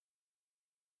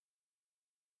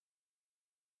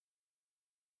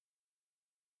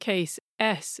Case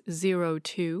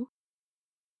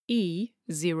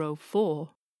S02E04.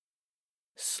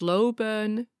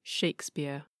 Slowburn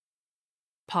Shakespeare.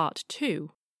 Part 2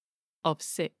 of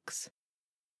 6.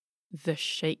 The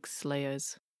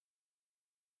Shakeslayers.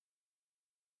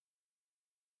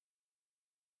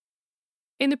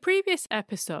 In the previous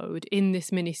episode in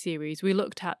this mini-series, we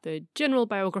looked at the general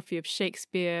biography of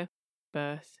Shakespeare: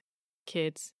 birth,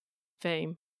 kids,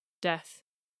 fame, death,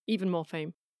 even more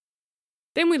fame.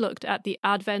 Then we looked at the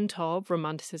advent of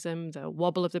Romanticism, the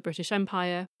wobble of the British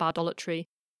Empire, badolatry,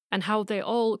 and how they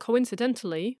all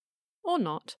coincidentally, or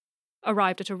not,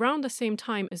 arrived at around the same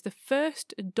time as the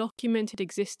first documented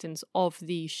existence of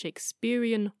the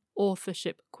Shakespearean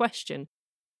authorship question.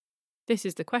 This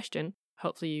is the question,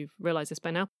 hopefully you've realised this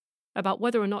by now, about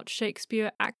whether or not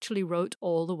Shakespeare actually wrote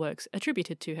all the works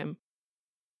attributed to him.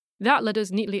 That led us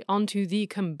neatly onto the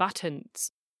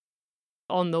combatants.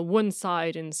 On the one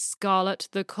side in scarlet,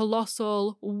 the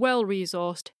colossal,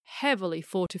 well-resourced, heavily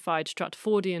fortified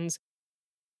Stratfordians.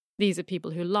 These are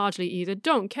people who largely either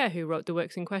don't care who wrote the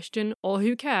works in question, or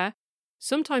who care,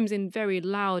 sometimes in very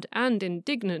loud and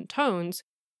indignant tones,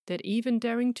 that even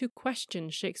daring to question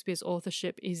Shakespeare's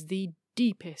authorship is the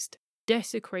deepest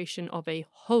desecration of a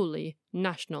holy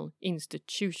national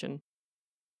institution.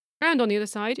 And on the other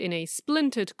side, in a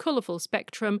splintered, colourful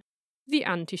spectrum, the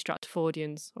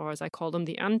anti-Stratfordians, or as I call them,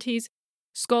 the antis,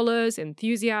 scholars,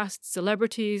 enthusiasts,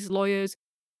 celebrities, lawyers,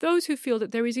 those who feel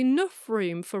that there is enough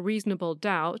room for reasonable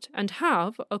doubt and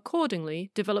have, accordingly,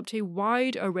 developed a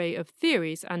wide array of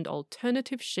theories and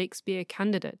alternative Shakespeare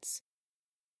candidates.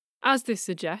 As this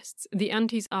suggests, the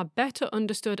antis are better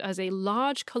understood as a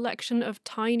large collection of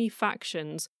tiny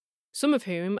factions, some of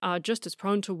whom are just as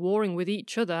prone to warring with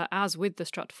each other as with the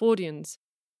Stratfordians.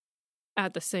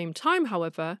 At the same time,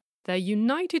 however, their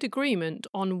united agreement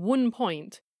on one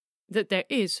point, that there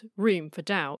is room for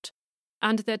doubt,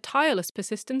 and their tireless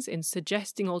persistence in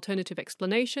suggesting alternative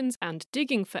explanations and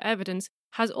digging for evidence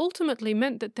has ultimately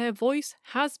meant that their voice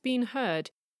has been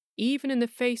heard, even in the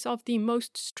face of the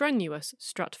most strenuous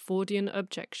Stratfordian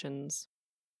objections.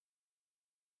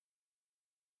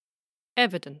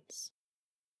 Evidence.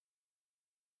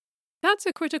 That's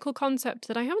a critical concept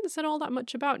that I haven't said all that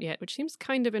much about yet, which seems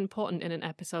kind of important in an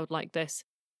episode like this.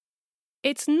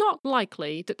 It's not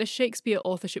likely that the Shakespeare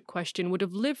authorship question would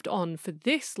have lived on for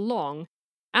this long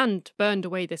and burned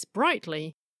away this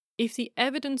brightly if the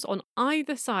evidence on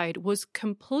either side was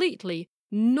completely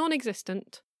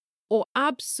non-existent or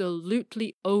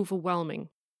absolutely overwhelming.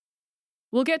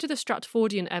 We'll get to the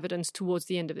Stratfordian evidence towards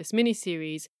the end of this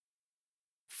mini-series.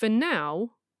 For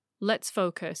now, let's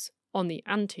focus on the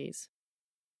antis.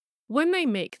 When they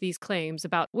make these claims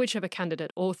about whichever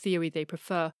candidate or theory they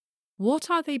prefer,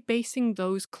 what are they basing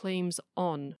those claims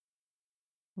on?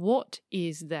 What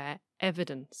is their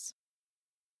evidence?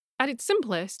 At its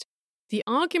simplest, the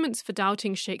arguments for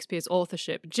doubting Shakespeare's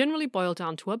authorship generally boil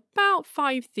down to about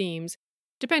 5 themes,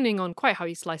 depending on quite how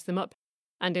you slice them up,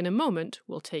 and in a moment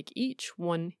we'll take each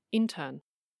one in turn.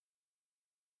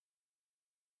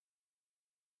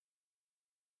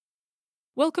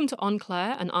 Welcome to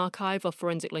Enclair, an archive of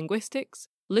forensic linguistics,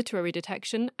 literary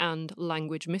detection, and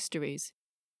language mysteries.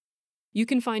 You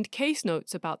can find case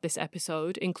notes about this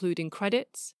episode, including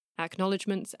credits,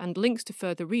 acknowledgements, and links to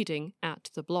further reading at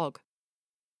the blog.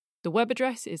 The web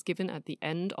address is given at the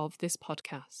end of this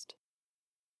podcast.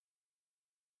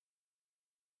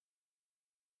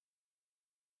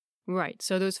 Right,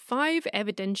 so those 5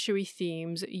 evidentiary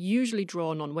themes usually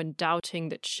drawn on when doubting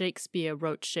that Shakespeare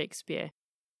wrote Shakespeare.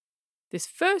 This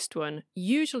first one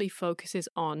usually focuses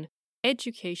on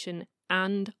education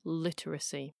and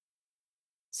literacy.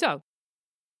 So,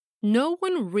 no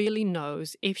one really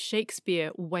knows if Shakespeare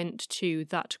went to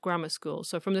that grammar school.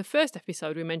 So from the first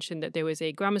episode, we mentioned that there was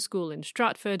a grammar school in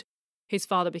Stratford. His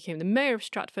father became the mayor of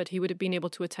Stratford. He would have been able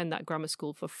to attend that grammar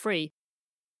school for free.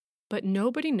 But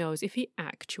nobody knows if he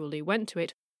actually went to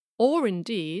it, or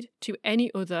indeed to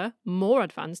any other, more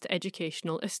advanced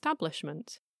educational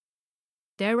establishment.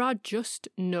 There are just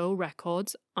no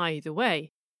records either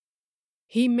way.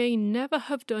 He may never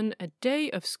have done a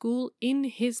day of school in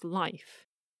his life.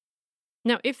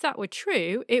 Now, if that were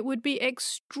true, it would be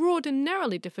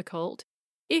extraordinarily difficult,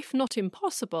 if not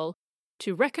impossible,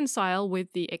 to reconcile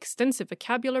with the extensive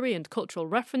vocabulary and cultural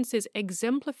references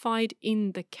exemplified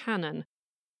in the canon.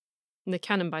 And the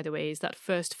canon, by the way, is that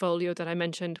first folio that I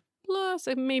mentioned, plus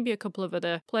maybe a couple of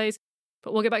other plays,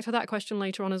 but we'll get back to that question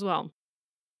later on as well.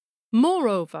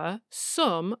 Moreover,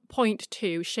 some point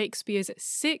to Shakespeare's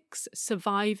 6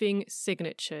 surviving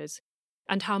signatures,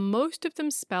 and how most of them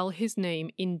spell his name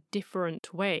in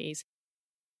different ways.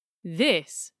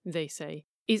 This, they say,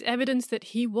 is evidence that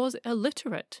he was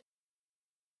illiterate.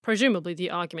 Presumably,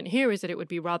 the argument here is that it would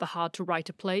be rather hard to write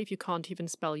a play if you can't even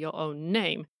spell your own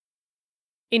name.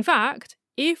 In fact,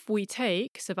 if we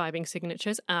take surviving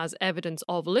signatures as evidence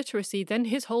of literacy, then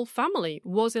his whole family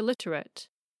was illiterate.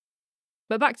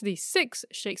 But back to these 6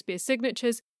 Shakespeare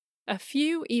signatures, a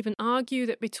few even argue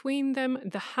that between them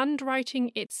the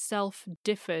handwriting itself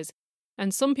differs,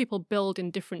 and some people build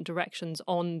in different directions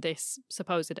on this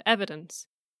supposed evidence.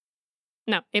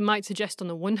 Now, it might suggest on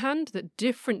the one hand that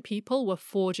different people were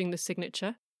forging the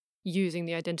signature, using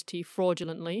the identity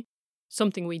fraudulently,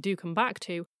 something we do come back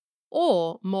to,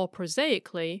 or, more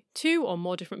prosaically, 2 or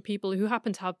more different people who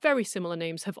happen to have very similar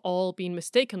names have all been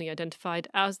mistakenly identified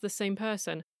as the same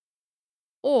person.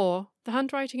 Or the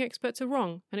handwriting experts are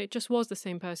wrong, and it just was the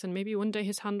same person. Maybe one day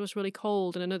his hand was really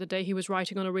cold, and another day he was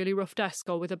writing on a really rough desk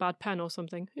or with a bad pen or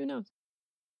something. Who knows?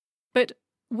 But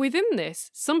within this,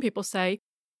 some people say,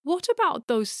 what about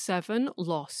those 7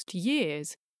 lost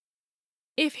years?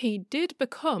 If he did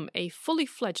become a fully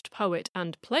fledged poet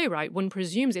and playwright, one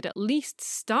presumes it at least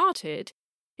started,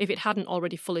 if it hadn't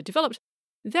already fully developed,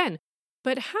 then.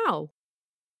 But how?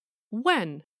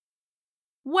 When?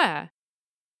 Where?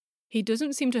 He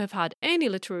doesn't seem to have had any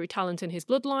literary talent in his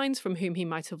bloodlines from whom he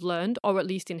might have learned, or at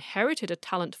least inherited a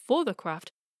talent for the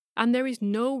craft, and there is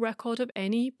no record of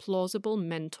any plausible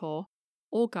mentor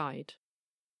or guide.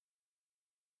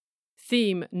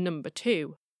 Theme number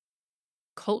 2.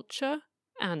 Culture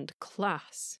and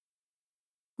class.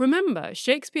 Remember,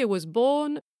 Shakespeare was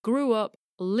born, grew up,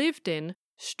 lived in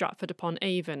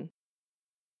Stratford-upon-Avon.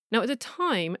 Now, at the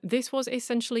time, this was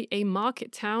essentially a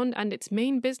market town and its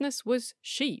main business was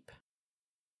sheep.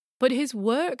 But his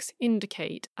works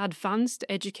indicate advanced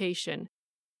education,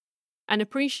 an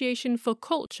appreciation for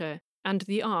culture and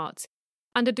the arts,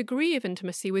 and a degree of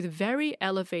intimacy with very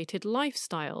elevated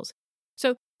lifestyles.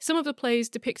 So, some of the plays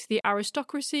depict the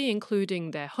aristocracy,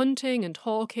 including their hunting and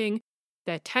hawking,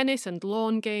 their tennis and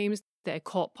lawn games, their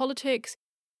court politics,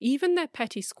 even their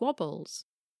petty squabbles.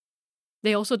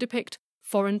 They also depict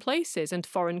foreign places and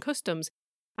foreign customs,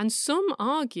 and some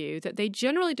argue that they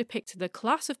generally depict the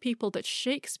class of people that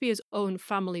Shakespeare's own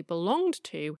family belonged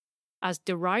to as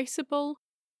derisible,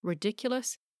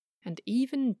 ridiculous, and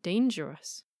even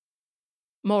dangerous.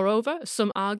 Moreover,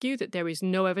 some argue that there is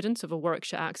no evidence of a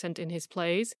Warwickshire accent in his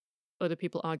plays. Other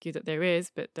people argue that there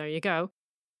is, but there you go.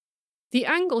 The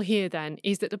angle here, then,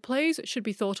 is that the plays should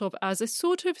be thought of as a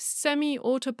sort of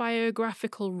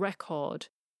semi-autobiographical record.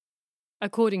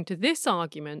 According to this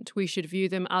argument, we should view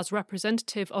them as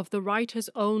representative of the writer's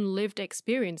own lived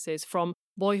experiences from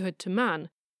boyhood to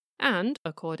man, and,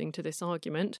 according to this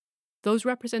argument, those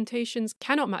representations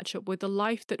cannot match up with the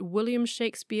life that William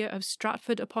Shakespeare of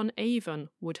Stratford-upon-Avon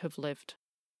would have lived.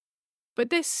 But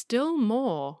there's still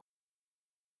more.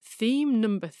 Theme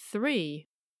number 3.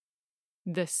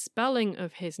 The spelling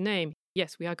of his name.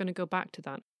 Yes, we are going to go back to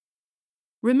that.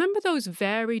 Remember those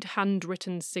varied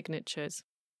handwritten signatures?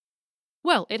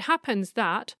 Well, it happens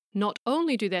that not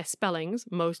only do their spellings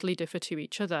mostly differ to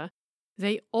each other,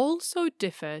 they also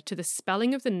differ to the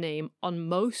spelling of the name on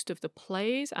most of the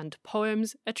plays and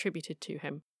poems attributed to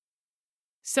him.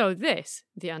 So this,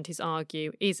 the antis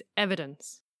argue, is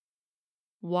evidence.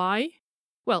 Why?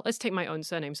 Well, let's take my own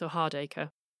surname, so Hardacre.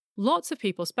 Lots of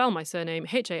people spell my surname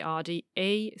Hardacre,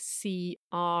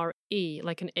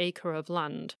 like an acre of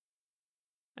land.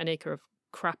 An acre of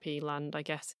crappy land, I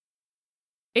guess.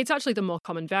 It's actually the more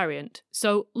common variant.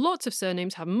 So lots of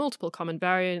surnames have multiple common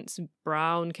variants.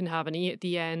 Brown can have an E at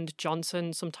the end.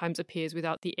 Johnson sometimes appears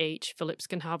without the H. Phillips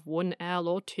can have one L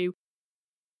or 2.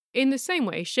 In the same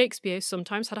way, Shakespeare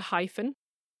sometimes had a hyphen.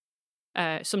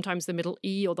 Sometimes the middle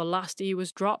E or the last E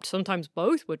was dropped. Sometimes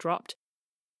both were dropped.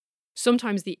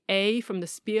 Sometimes the A from the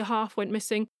spear half went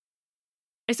missing.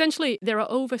 Essentially, there are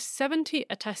over 70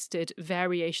 attested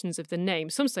variations of the name.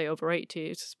 Some say over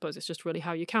 80. I suppose it's just really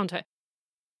how you count it.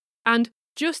 And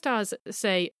just as,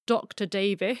 say, Dr.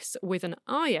 Davis with an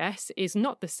IS is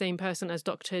not the same person as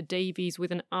Dr. Davies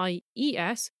with an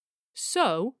IES,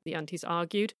 so, the antis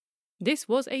argued, this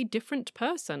was a different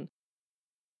person.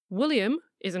 William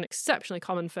is an exceptionally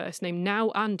common first name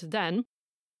now and then.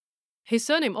 His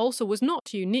surname also was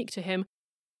not unique to him.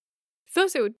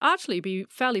 Thus, it would actually be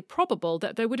fairly probable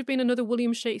that there would have been another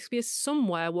William Shakespeare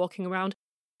somewhere walking around.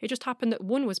 It just happened that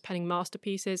one was penning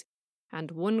masterpieces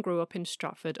and one grew up in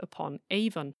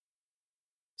Stratford-upon-Avon.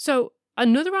 So,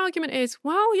 another argument is,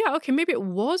 well, yeah, okay, maybe it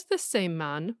was the same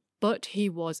man, but he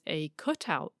was a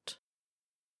cutout,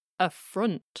 a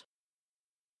front,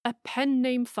 a pen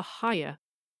name for hire.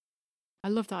 I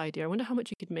love that idea. I wonder how much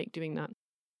you could make doing that.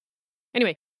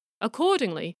 Anyway,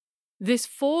 accordingly, This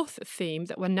fourth theme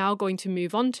that we're now going to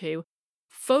move on to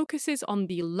focuses on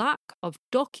the lack of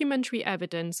documentary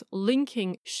evidence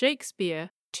linking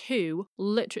Shakespeare to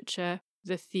literature,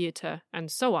 the theatre,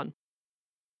 and so on.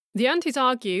 The antis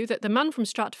argue that the man from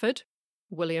Stratford,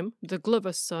 William, the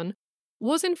glover's son,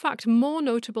 was in fact more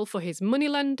notable for his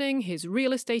moneylending, his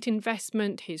real estate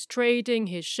investment, his trading,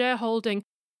 his shareholding.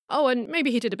 Oh, and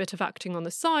maybe he did a bit of acting on the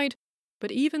side,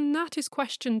 but even that is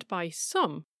questioned by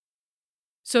some.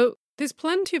 So there's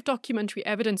plenty of documentary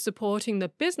evidence supporting the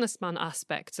businessman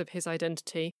aspects of his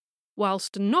identity,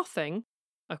 whilst nothing,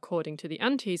 according to the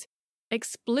antis,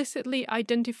 explicitly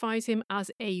identifies him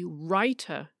as a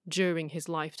writer during his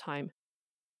lifetime.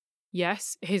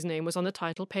 Yes, his name was on the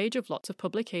title page of lots of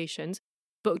publications,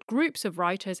 but groups of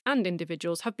writers and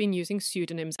individuals have been using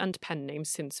pseudonyms and pen names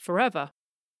since forever.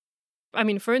 I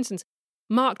mean, for instance,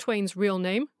 Mark Twain's real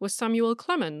name was Samuel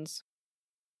Clemens.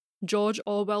 George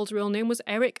Orwell's real name was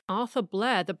Eric Arthur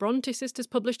Blair. The Bronte sisters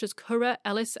published as Currer,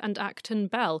 Ellis and Acton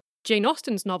Bell. Jane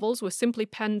Austen's novels were simply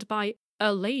penned by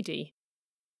a lady.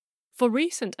 For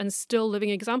recent and still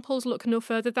living examples, look no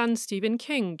further than Stephen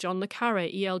King, John le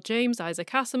Carré, E.L. James,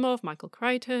 Isaac Asimov, Michael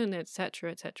Crichton,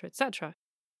 etc., etc., etc.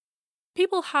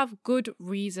 People have good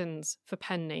reasons for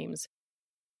pen names.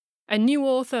 A new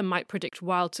author might predict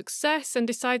wild success and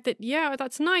decide that, yeah,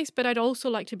 that's nice, but I'd also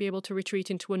like to be able to retreat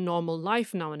into a normal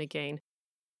life now and again.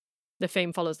 The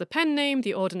fame follows the pen name.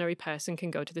 The ordinary person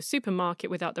can go to the supermarket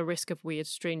without the risk of weird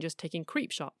strangers taking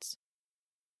creep shots.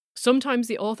 Sometimes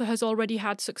the author has already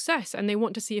had success and they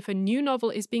want to see if a new novel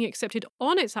is being accepted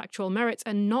on its actual merits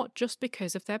and not just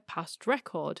because of their past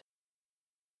record.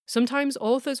 Sometimes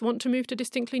authors want to move to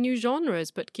distinctly new genres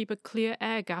but keep a clear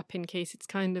air gap in case it's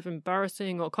kind of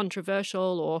embarrassing or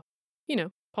controversial or,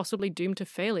 possibly doomed to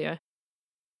failure.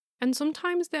 And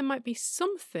sometimes there might be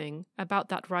something about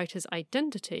that writer's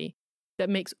identity that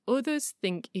makes others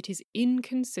think it is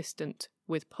inconsistent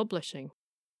with publishing.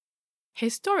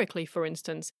 Historically, for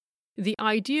instance, the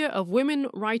idea of women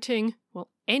writing,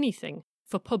 anything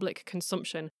for public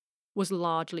consumption was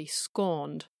largely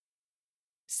scorned.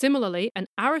 Similarly, an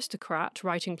aristocrat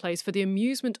writing plays for the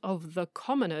amusement of the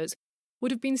commoners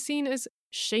would have been seen as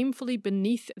shamefully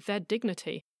beneath their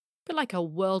dignity, but like a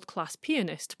world-class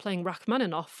pianist playing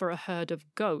Rachmaninoff for a herd of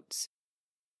goats.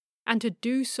 And to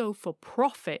do so for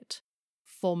profit,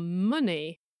 for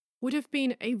money, would have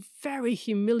been a very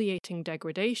humiliating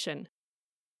degradation.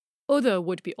 Other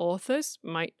would-be authors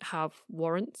might have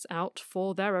warrants out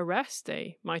for their arrest.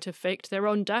 They might have faked their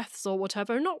own deaths or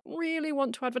whatever, not really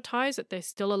want to advertise that they're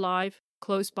still alive,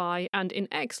 close by, and in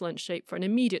excellent shape for an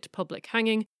immediate public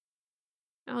hanging.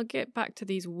 I'll get back to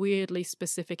these weirdly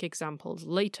specific examples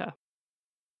later.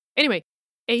 Anyway,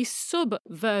 a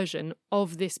sub-version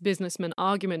of this businessman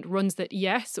argument runs that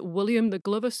yes, William the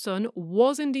Glover's son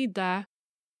was indeed there.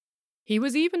 He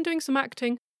was even doing some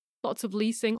acting, lots of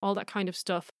leasing, all that kind of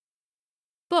stuff.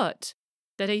 But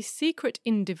that a secret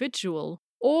individual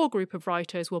or group of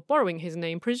writers were borrowing his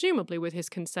name, presumably with his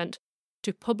consent,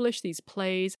 to publish these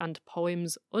plays and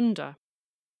poems under.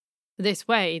 This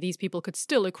way, these people could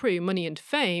still accrue money and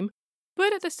fame,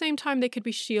 but at the same time they could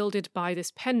be shielded by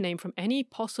this pen name from any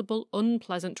possible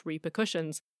unpleasant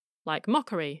repercussions, like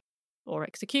mockery, or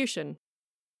execution,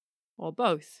 or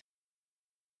both.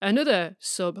 Another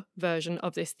sub-version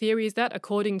of this theory is that,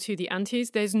 according to the antis,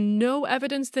 there's no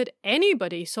evidence that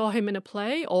anybody saw him in a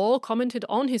play or commented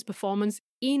on his performance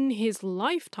in his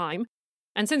lifetime,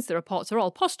 and since the reports are all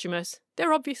posthumous,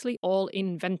 they're obviously all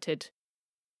invented.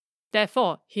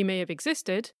 Therefore, he may have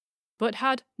existed, but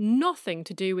had nothing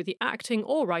to do with the acting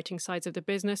or writing sides of the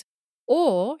business,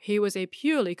 or he was a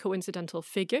purely coincidental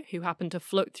figure who happened to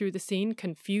float through the scene,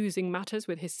 confusing matters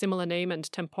with his similar name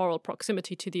and temporal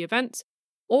proximity to the events,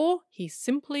 or he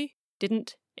simply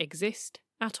didn't exist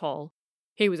at all.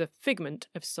 He was a figment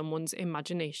of someone's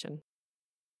imagination.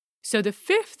 So the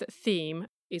fifth theme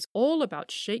is all about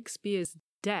Shakespeare's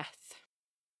death.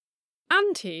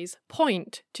 Antis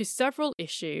point to several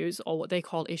issues, or what they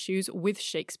call issues, with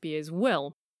Shakespeare's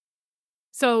will.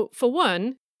 So, for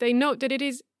one, they note that it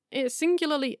is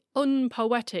singularly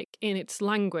unpoetic in its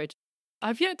language.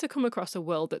 I've yet to come across a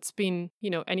will that's been,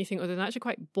 anything other than actually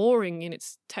quite boring in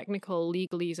its technical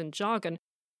legalese and jargon,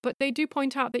 but they do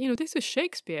point out that, this is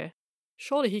Shakespeare.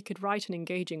 Surely he could write an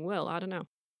engaging will, I don't know.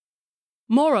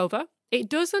 Moreover, it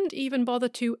doesn't even bother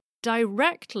to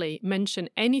directly mention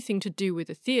anything to do with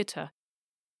the theatre.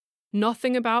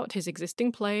 Nothing about his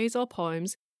existing plays or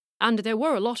poems, and there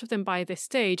were a lot of them by this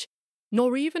stage,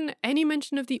 nor even any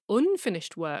mention of the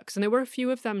unfinished works, and there were a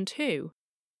few of them too.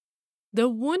 The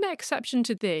one exception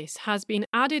to this has been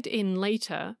added in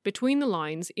later, between the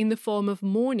lines, in the form of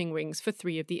mourning rings for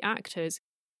 3 of the actors,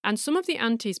 and some of the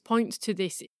aunties point to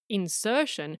this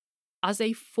insertion as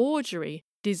a forgery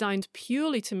designed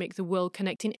purely to make the will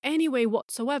connect in any way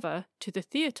whatsoever to the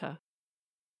theatre.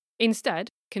 Instead,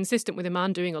 consistent with a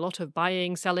man doing a lot of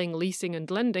buying, selling, leasing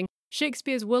and lending,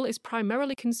 Shakespeare's will is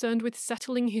primarily concerned with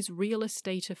settling his real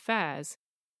estate affairs.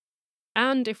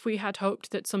 And if we had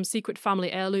hoped that some secret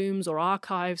family heirlooms or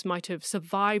archives might have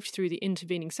survived through the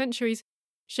intervening centuries,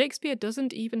 Shakespeare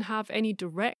doesn't even have any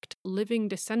direct living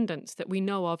descendants that we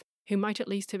know of who might at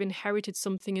least have inherited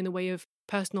something in the way of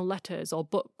personal letters or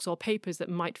books or papers that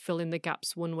might fill in the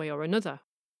gaps one way or another.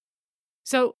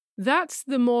 So that's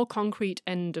the more concrete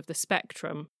end of the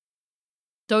spectrum.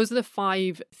 Those are the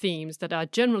 5 themes that are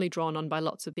generally drawn on by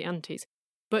lots of the aunties.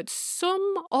 But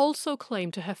some also claim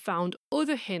to have found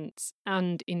other hints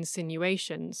and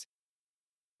insinuations.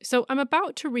 So I'm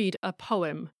about to read a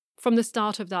poem from the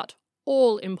start of that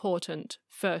all-important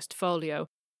first folio.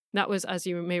 That was, as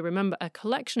you may remember, a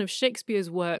collection of Shakespeare's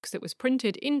works that was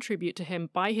printed in tribute to him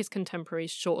by his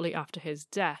contemporaries shortly after his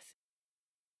death.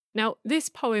 Now, this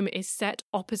poem is set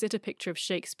opposite a picture of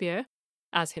Shakespeare,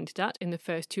 as hinted at in the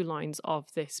first 2 lines of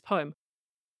this poem.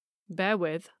 Bear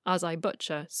with as I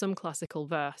butcher some classical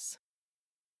verse.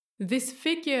 This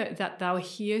figure that thou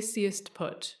here seest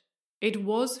put, it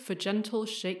was for gentle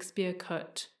Shakespeare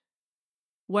cut,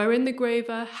 wherein the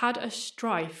graver had a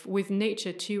strife with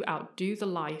nature to outdo the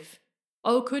life.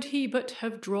 Oh, could he but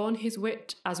have drawn his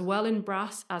wit as well in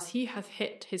brass as he hath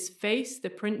hit his face, the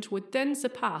print would then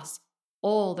surpass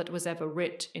all that was ever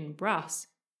writ in brass.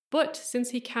 But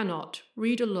since he cannot,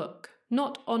 read a look,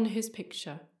 not on his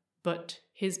picture, but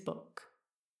his book.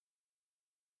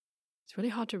 It's really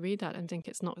hard to read that and think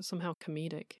it's not somehow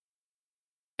comedic.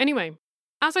 Anyway,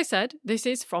 as I said, this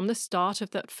is from the start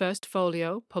of that first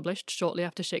folio, published shortly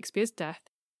after Shakespeare's death,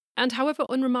 and however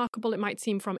unremarkable it might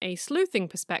seem from a sleuthing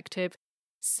perspective,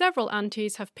 several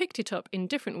aunties have picked it up in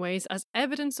different ways as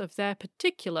evidence of their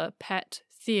particular pet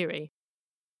theory.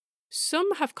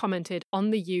 Some have commented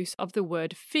on the use of the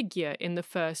word figure in the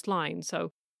first line,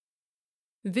 so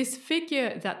this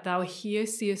figure that thou here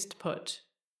seest put,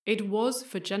 it was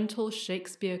for gentle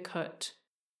Shakespeare cut.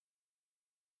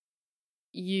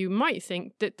 You might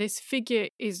think that this figure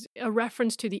is a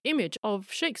reference to the image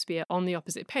of Shakespeare on the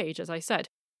opposite page, as I said,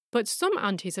 but some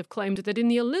aunties have claimed that in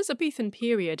the Elizabethan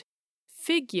period,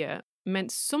 figure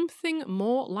meant something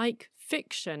more like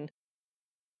fiction.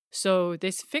 So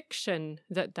this fiction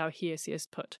that thou here seest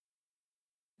put.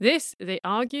 This, they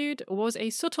argued, was a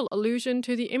subtle allusion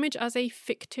to the image as a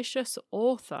fictitious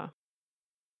author.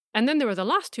 And then there are the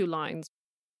last 2 lines.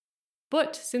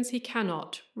 But since he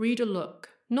cannot, read a look,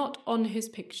 not on his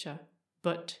picture,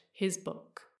 but his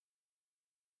book.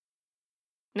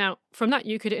 Now, from that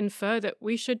you could infer that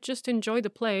we should just enjoy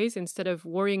the plays instead of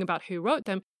worrying about who wrote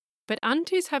them, but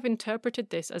aunties have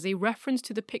interpreted this as a reference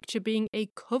to the picture being a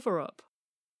cover-up.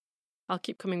 I'll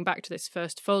keep coming back to this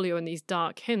first folio and these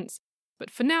dark hints, but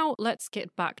for now, let's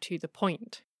get back to the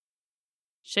point.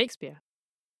 Shakespeare.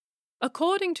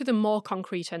 According to the more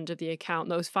concrete end of the account,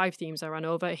 those 5 themes I ran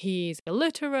over, he's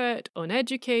illiterate,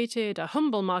 uneducated, a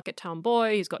humble market town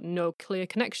boy, he's got no clear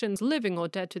connections, living or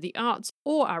dead, to the arts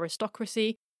or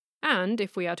aristocracy, and,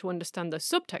 if we are to understand the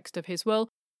subtext of his will,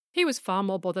 he was far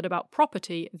more bothered about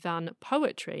property than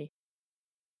poetry.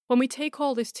 When we take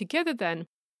all this together then,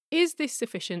 is this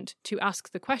sufficient to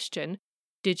ask the question,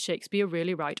 did Shakespeare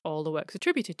really write all the works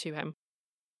attributed to him?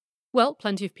 Well,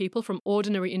 plenty of people, from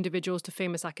ordinary individuals to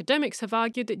famous academics, have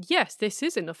argued that yes, this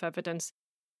is enough evidence.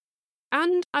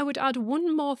 And I would add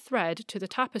one more thread to the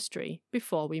tapestry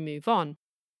before we move on.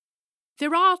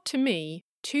 There are, to me,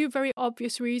 2 very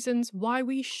obvious reasons why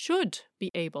we should be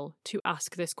able to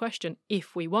ask this question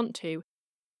if we want to.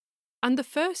 And the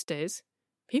first is,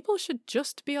 people should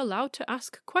just be allowed to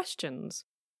ask questions.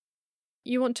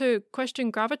 You want to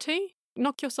question gravity?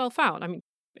 Knock yourself out. I mean,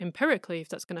 empirically, if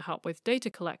that's going to help with data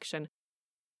collection.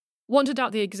 Want to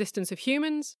doubt the existence of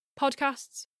humans,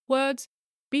 podcasts, words?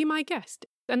 Be my guest.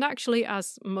 And actually,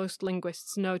 as most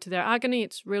linguists know to their agony,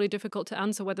 it's really difficult to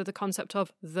answer whether the concept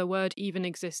of the word even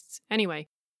exists anyway.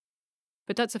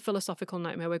 But that's a philosophical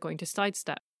nightmare we're going to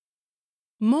sidestep.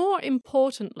 More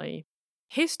importantly,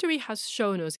 history has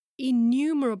shown us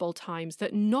innumerable times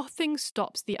that nothing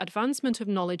stops the advancement of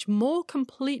knowledge more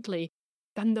completely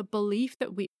than the belief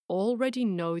that we already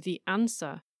know the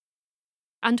answer.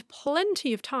 And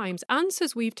plenty of times,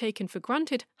 answers we've taken for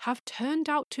granted have turned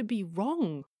out to be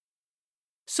wrong.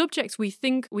 Subjects we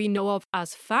think we know of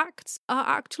as facts are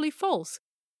actually false,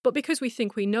 But because we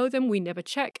think we know them, we never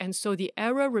check, and so the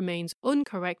error remains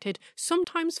uncorrected,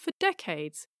 sometimes for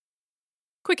decades.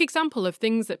 Quick example of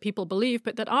things that people believe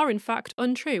but that are in fact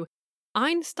untrue.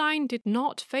 Einstein did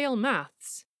not fail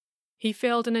maths. He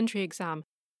failed an entry exam,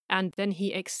 and then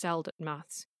he excelled at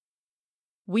maths.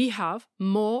 We have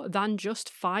more than just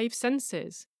 5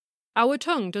 senses. Our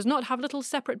tongue does not have little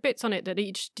separate bits on it that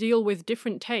each deal with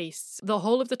different tastes. The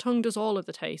whole of the tongue does all of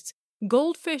the tastes.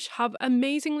 Goldfish have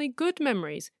amazingly good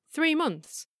memories, 3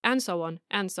 months, and so on,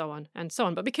 and so on, and so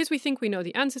on. But because we think we know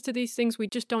the answers to these things, we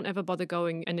just don't ever bother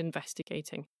going and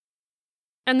investigating.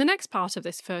 And the next part of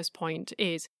this first point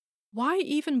is, why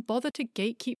even bother to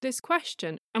gatekeep this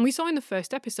question? And we saw in the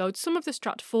first episode, some of the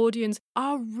Stratfordians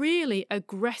are really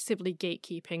aggressively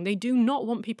gatekeeping. They do not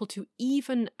want people to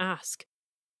even ask.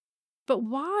 But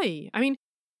why? I mean,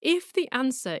 if the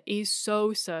answer is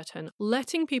so certain,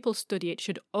 letting people study it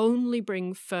should only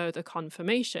bring further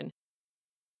confirmation.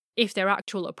 If their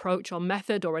actual approach or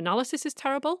method or analysis is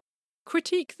terrible,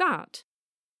 critique that.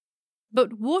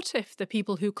 But what if the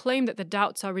people who claim that the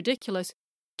doubts are ridiculous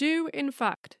do, in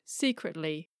fact,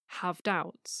 secretly have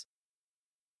doubts?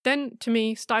 Then, to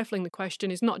me, stifling the question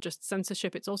is not just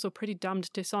censorship, it's also pretty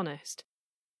damned dishonest.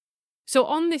 So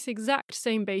on this exact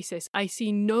same basis, I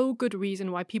see no good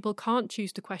reason why people can't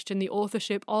choose to question the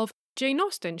authorship of Jane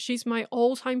Austen. She's my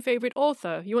all-time favourite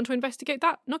author. You want to investigate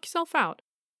that? Knock yourself out.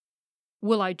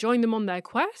 Will I join them on their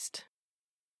quest?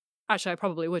 Actually, I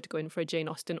probably would go in for a Jane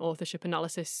Austen authorship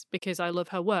analysis because I love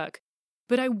her work,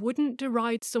 but I wouldn't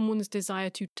deride someone's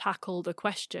desire to tackle the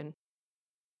question.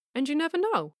 And you never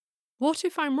know. What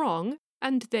if I'm wrong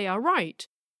and they are right?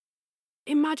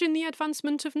 Imagine the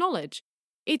advancement of knowledge.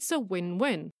 It's a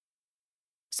win-win.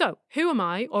 So, who am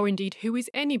I, or indeed who is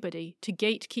anybody, to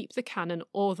gatekeep the canon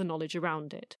or the knowledge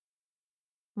around it?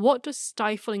 What does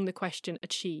stifling the question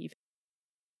achieve?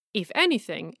 If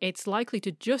anything, it's likely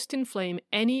to just inflame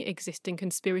any existing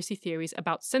conspiracy theories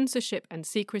about censorship and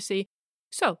secrecy,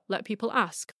 so let people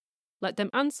ask. Let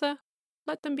them answer.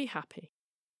 Let them be happy.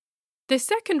 The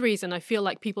second reason I feel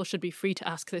like people should be free to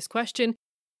ask this question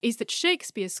is that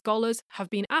Shakespeare's scholars have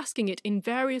been asking it in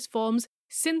various forms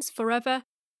since forever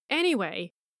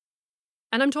anyway.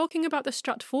 And I'm talking about the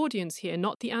Stratfordians here,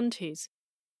 not the antis.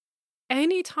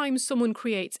 Anytime someone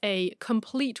creates a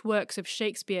complete works of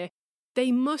Shakespeare,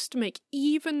 they must make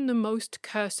even the most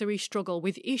cursory struggle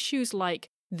with issues like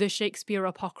the Shakespeare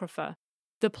Apocrypha,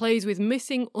 the plays with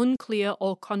missing, unclear,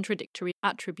 or contradictory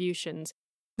attributions,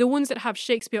 the ones that have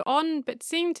Shakespeare on but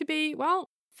seem to be, well,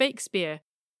 fake-spear,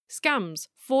 scams,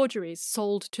 forgeries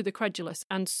sold to the credulous,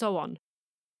 and so on.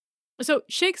 So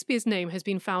Shakespeare's name has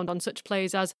been found on such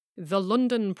plays as The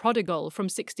London Prodigal from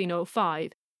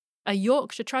 1605, A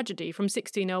Yorkshire Tragedy from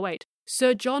 1608,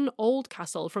 Sir John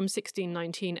Oldcastle from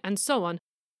 1619, and so on,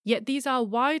 yet these are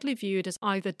widely viewed as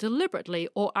either deliberately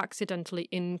or accidentally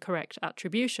incorrect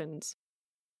attributions.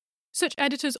 Such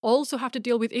editors also have to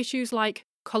deal with issues like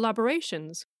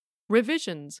collaborations,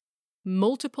 revisions,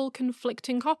 multiple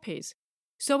conflicting copies.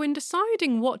 So in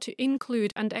deciding what to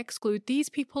include and exclude, these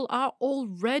people are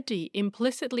already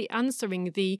implicitly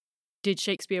answering the "did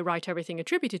Shakespeare write everything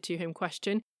attributed to him?"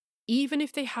 question, even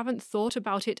if they haven't thought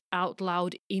about it out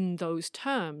loud in those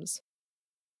terms.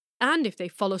 And if they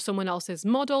follow someone else's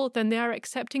model, then they are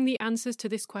accepting the answers to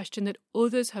this question that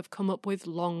others have come up with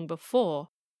long before.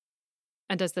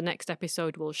 And as the next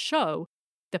episode will show,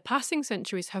 the passing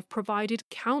centuries have provided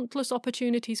countless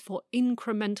opportunities for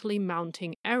incrementally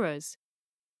mounting errors.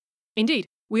 Indeed,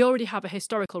 we already have a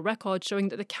historical record showing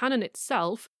that the canon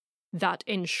itself, that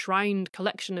enshrined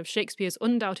collection of Shakespeare's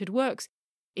undoubted works,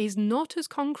 is not as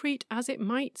concrete as it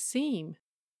might seem.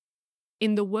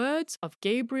 In the words of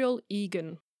Gabriel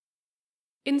Egan,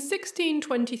 in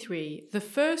 1623, the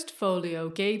First Folio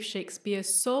gave Shakespeare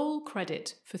sole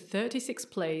credit for 36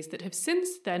 plays that have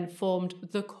since then formed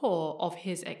the core of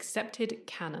his accepted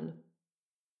canon.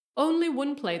 Only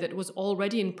one play that was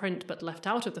already in print but left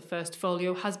out of the First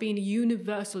Folio has been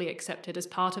universally accepted as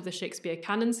part of the Shakespeare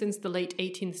canon since the late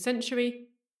 18th century,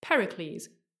 Pericles,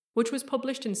 which was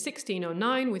published in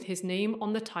 1609 with his name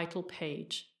on the title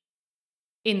page.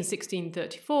 In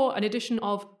 1634, an edition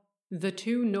of The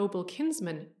Two Noble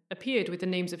Kinsmen appeared with the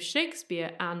names of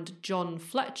Shakespeare and John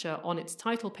Fletcher on its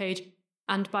title page,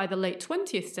 and by the late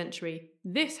 20th century,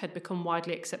 this had become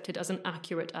widely accepted as an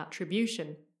accurate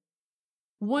attribution.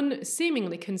 One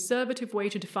seemingly conservative way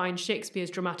to define Shakespeare's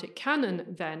dramatic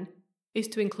canon, then, is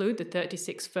to include the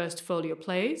 36 First Folio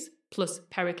plays, plus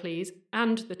Pericles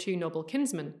and The Two Noble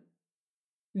Kinsmen.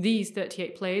 These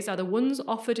 38 plays are the ones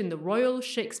offered in the Royal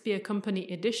Shakespeare Company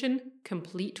edition,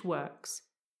 Complete Works.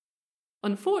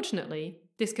 Unfortunately,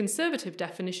 this conservative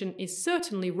definition is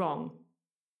certainly wrong.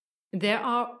 There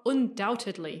are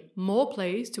undoubtedly more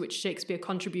plays to which Shakespeare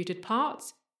contributed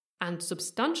parts, and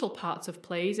substantial parts of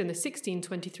plays in the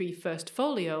 1623 First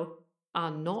Folio are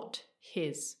not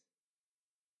his.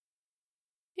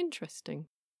 Interesting.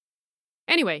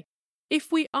 Anyway,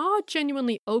 if we are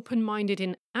genuinely open-minded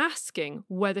in asking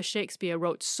whether Shakespeare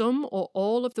wrote some or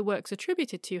all of the works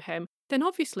attributed to him, then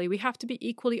obviously we have to be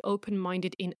equally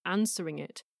open-minded in answering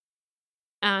it.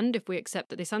 And if we accept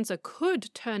that this answer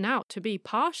could turn out to be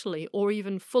partially or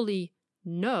even fully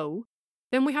no,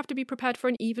 then we have to be prepared for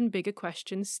an even bigger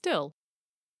question still.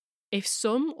 If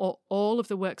some or all of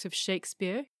the works of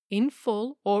Shakespeare, in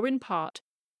full or in part,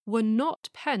 were not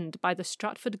penned by the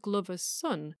Stratford Glover's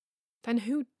son, then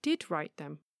who did write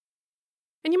them?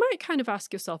 And you might kind of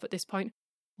ask yourself at this point,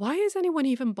 why is anyone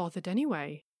even bothered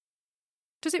anyway?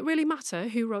 Does it really matter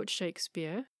who wrote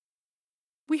Shakespeare?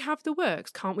 We have the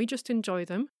works, can't we just enjoy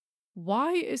them?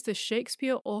 Why is the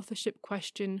Shakespeare authorship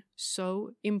question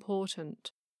so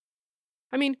important?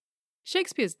 I mean,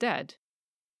 Shakespeare's dead.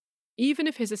 Even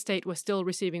if his estate were still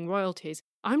receiving royalties,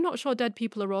 I'm not sure dead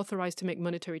people are authorised to make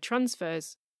monetary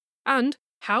transfers. And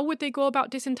how would they go about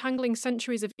disentangling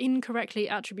centuries of incorrectly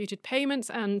attributed payments?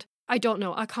 And I don't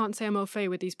know, I can't say I'm au fait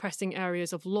with these pressing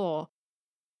areas of law.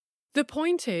 The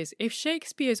point is, if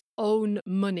Shakespeare's own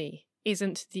money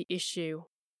isn't the issue,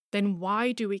 then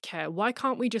why do we care? Why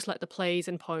can't we just let the plays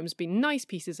and poems be nice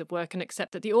pieces of work and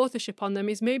accept that the authorship on them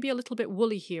is maybe a little bit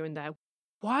woolly here and there?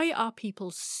 Why are people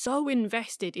so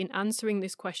invested in answering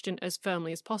this question as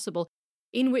firmly as possible,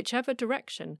 in whichever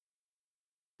direction?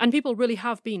 And people really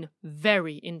have been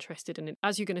very interested in it,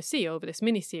 as you're going to see over this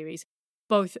mini-series.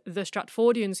 Both the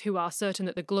Stratfordians, who are certain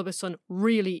that the Glover son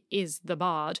really is the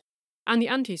bard, and the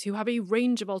Antis, who have a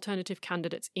range of alternative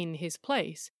candidates in his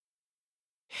place.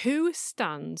 Who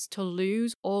stands to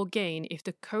lose or gain if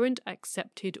the current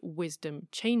accepted wisdom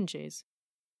changes?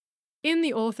 In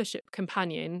the authorship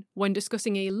companion, when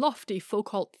discussing a lofty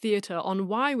Foucault theatre on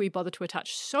why we bother to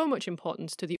attach so much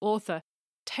importance to the author,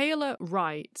 Taylor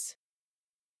writes,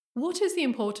 "What is the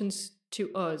importance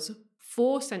to us,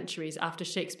 4 centuries after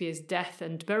Shakespeare's death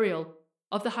and burial,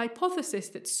 of the hypothesis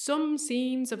that some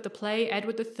scenes of the play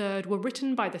Edward III were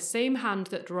written by the same hand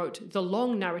that wrote the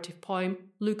long narrative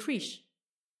poem Lucrece?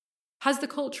 Has the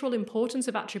cultural importance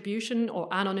of attribution or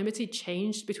anonymity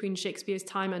changed between Shakespeare's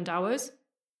time and ours?"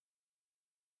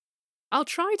 I'll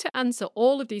try to answer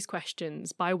all of these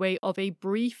questions by way of a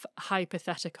brief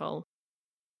hypothetical.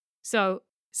 So,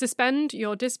 suspend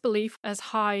your disbelief as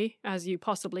high as you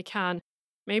possibly can.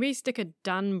 Maybe stick a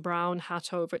Dan Brown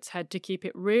hat over its head to keep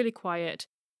it really quiet,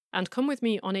 and come with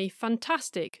me on a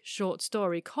fantastic short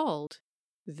story called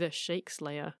The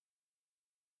Shakeslayer.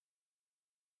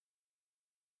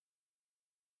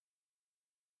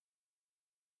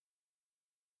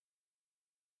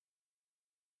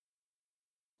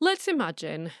 Let's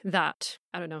imagine that,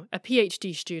 a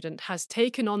PhD student has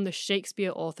taken on the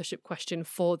Shakespeare authorship question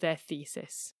for their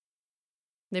thesis.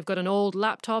 They've got an old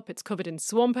laptop, it's covered in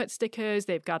Swampert stickers,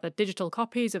 they've gathered digital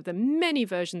copies of the many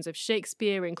versions of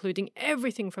Shakespeare, including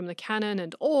everything from the canon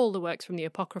and all the works from the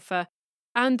Apocrypha,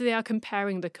 and they are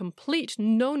comparing the complete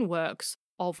known works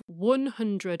of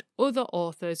 100 other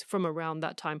authors from around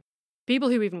that time. People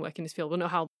who even work in this field will know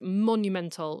how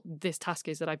monumental this task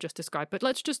is that I've just described, but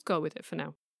let's just go with it for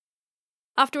now.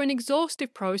 After an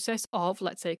exhaustive process of,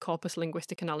 let's say, corpus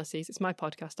linguistic analyses, it's my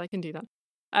podcast, I can do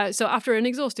that. So after an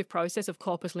exhaustive process of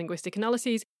corpus linguistic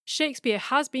analyses, Shakespeare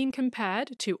has been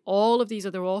compared to all of these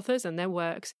other authors and their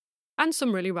works, and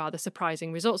some really rather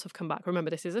surprising results have come back. Remember,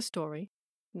 this is a story,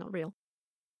 not real.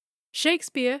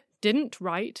 Shakespeare didn't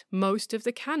write most of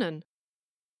the canon,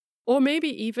 or maybe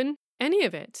even any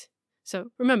of it.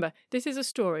 So remember, this is a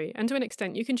story, and to an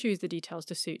extent you can choose the details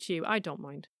to suit you, I don't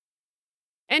mind.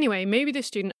 Anyway, maybe this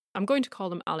student, I'm going to call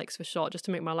them Alex for short, just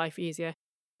to make my life easier,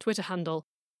 Twitter handle,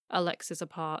 Alexis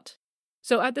apart.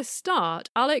 So at the start,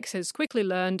 Alex has quickly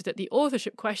learned that the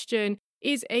authorship question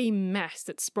is a mess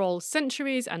that sprawls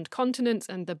centuries and continents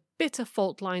and the bitter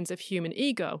fault lines of human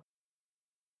ego.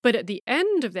 But at the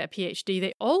end of their PhD,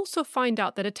 they also find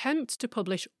out that attempts to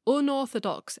publish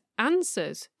unorthodox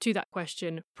answers to that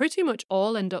question pretty much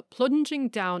all end up plunging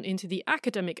down into the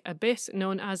academic abyss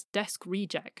known as desk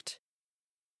reject.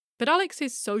 But Alex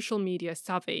is social media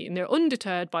savvy, and they're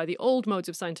undeterred by the old modes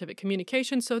of scientific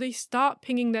communication, so they start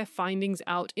pinging their findings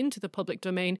out into the public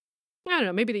domain.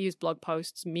 Maybe they use blog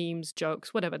posts, memes,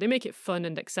 jokes, whatever. They make it fun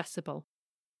and accessible.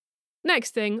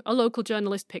 Next thing, a local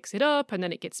journalist picks it up, and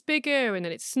then it gets bigger, and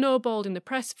then it's snowballed in the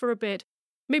press for a bit.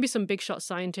 Maybe some big shot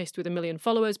scientist with 1 million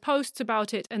followers posts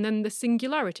about it, and then the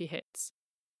singularity hits.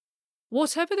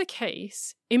 Whatever the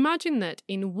case, imagine that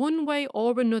in one way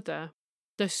or another,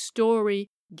 the story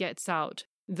gets out,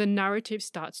 the narrative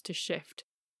starts to shift.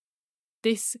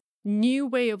 This new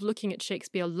way of looking at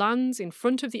Shakespeare lands in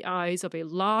front of the eyes of a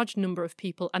large number of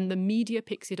people, and the media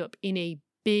picks it up in a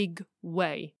big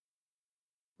way.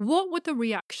 What would the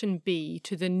reaction be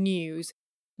to the news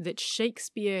that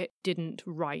Shakespeare didn't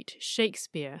write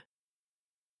Shakespeare?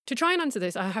 To try and answer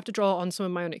this, I have to draw on some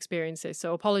of my own experiences,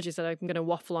 so apologies that I'm going to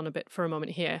waffle on a bit for a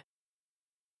moment here.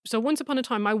 So once upon a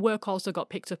time, my work also got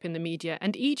picked up in the media,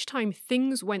 and each time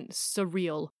things went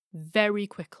surreal very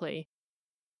quickly.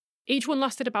 Each one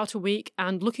lasted about a week,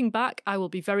 and looking back, I will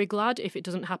be very glad if it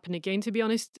doesn't happen again, to be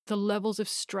honest. The levels of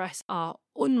stress are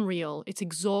unreal. It's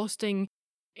exhausting.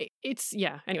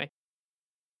 Anyway.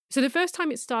 So the first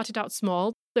time it started out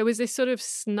small, there was this sort of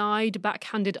snide,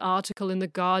 backhanded article in The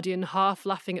Guardian, half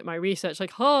laughing at my research,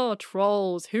 like,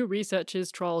 trolls, who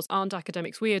researches trolls? Aren't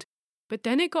academics weird? But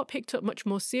then it got picked up much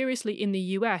more seriously in the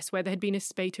US, where there had been a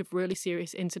spate of really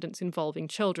serious incidents involving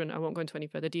children. I won't go into any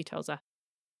further details there.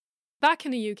 Back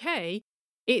in the UK,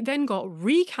 it then got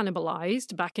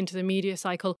recannibalized back into the media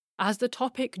cycle as the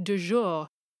topic du jour,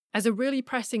 as a really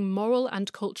pressing moral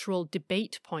and cultural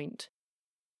debate point.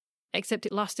 Except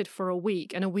it lasted for a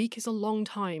week, and a week is a long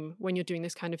time when you're doing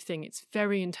this kind of thing. It's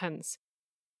very intense.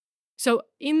 So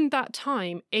in that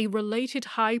time, a related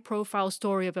high-profile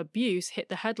story of abuse hit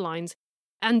the headlines,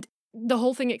 and the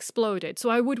whole thing exploded. So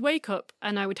I would wake up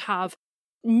and I would have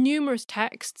numerous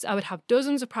texts, I would have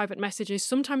dozens of private messages,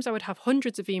 sometimes I would have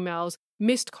hundreds of emails,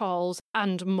 missed calls,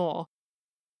 and more.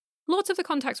 Lots of the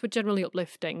contacts were generally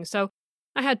uplifting, so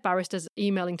I had barristers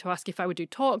emailing to ask if I would do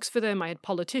talks for them, I had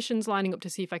politicians lining up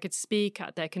to see if I could speak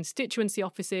at their constituency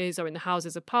offices or in the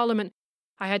Houses of Parliament,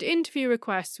 I had interview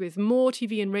requests with more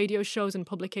TV and radio shows and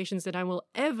publications than I will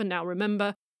ever now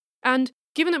remember, and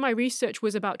given that my research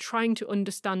was about trying to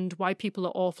understand why people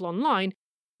are awful online,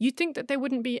 you'd think that there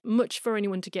wouldn't be much for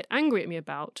anyone to get angry at me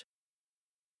about.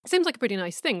 Seems like a pretty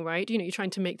nice thing, right? You're trying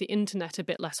to make the internet a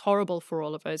bit less horrible for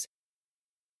all of us.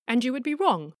 And you would be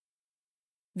wrong.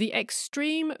 The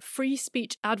extreme free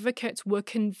speech advocates were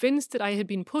convinced that I had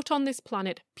been put on this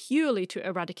planet purely to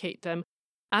eradicate them,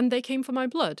 and they came for my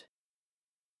blood.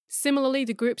 Similarly,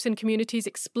 the groups and communities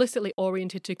explicitly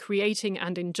oriented to creating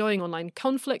and enjoying online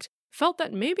conflict felt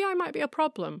that maybe I might be a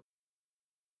problem.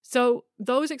 So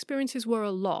those experiences were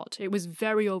a lot. It was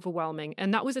very overwhelming,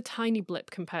 and that was a tiny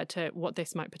blip compared to what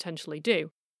this might potentially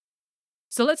do.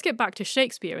 So let's get back to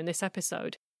Shakespeare in this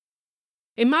episode.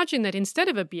 Imagine that instead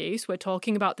of abuse, we're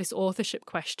talking about this authorship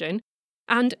question,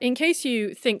 and in case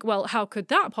you think, well, how could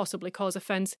that possibly cause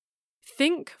offence?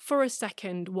 Think for a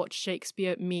second what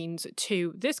Shakespeare means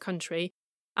to this country,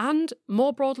 and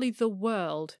more broadly, the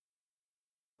world.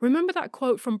 Remember that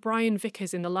quote from Brian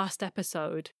Vickers in the last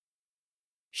episode?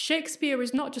 Shakespeare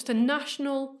is not just a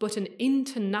national, but an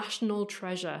international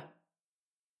treasure.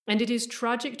 And it is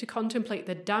tragic to contemplate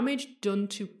the damage done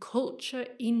to culture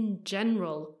in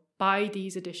general by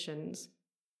these editions.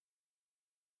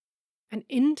 An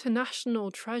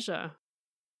international treasure.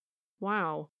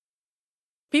 Wow.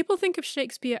 People think of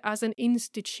Shakespeare as an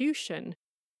institution.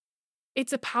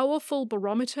 It's a powerful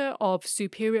barometer of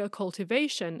superior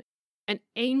cultivation, an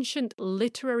ancient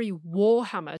literary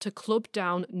warhammer to club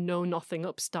down know-nothing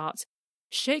upstarts.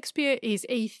 Shakespeare is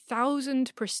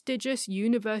 1,000 prestigious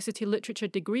university literature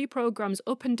degree programs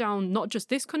up and down not just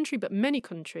this country, but many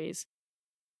countries.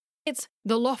 It's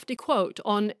the lofty quote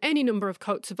on any number of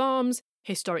coats of arms,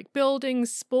 historic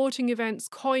buildings, sporting events,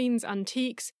 coins,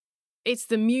 antiques. It's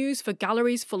the muse for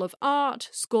galleries full of art,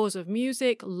 scores of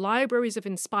music, libraries of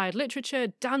inspired literature,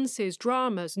 dances,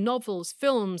 dramas, novels,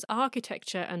 films,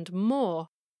 architecture, and more.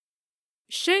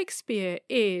 Shakespeare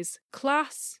is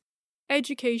class,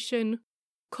 education,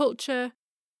 culture,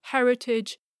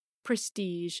 heritage,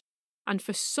 prestige, and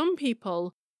for some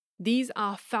people, these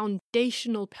are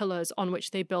foundational pillars on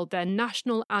which they build their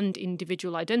national and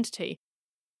individual identity.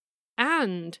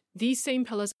 And these same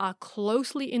pillars are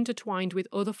closely intertwined with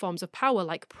other forms of power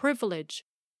like privilege,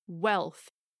 wealth,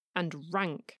 and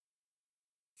rank.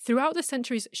 Throughout the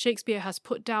centuries, Shakespeare has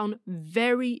put down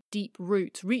very deep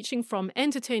roots, reaching from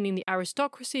entertaining the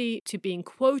aristocracy to being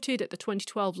quoted at the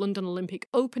 2012 London Olympic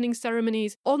opening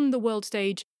ceremonies on the world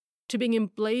stage, to being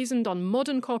emblazoned on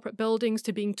modern corporate buildings,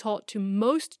 to being taught to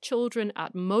most children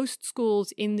at most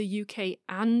schools in the UK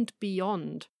and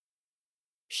beyond.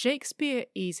 Shakespeare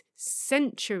is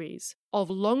centuries of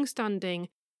long-standing,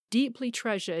 deeply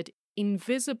treasured,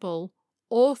 invisible,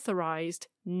 authorized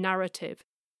narrative,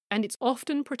 and it's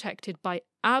often protected by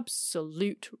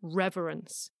absolute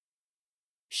reverence.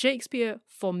 Shakespeare,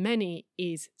 for many,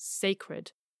 is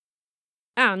sacred.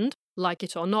 And Like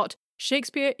it or not,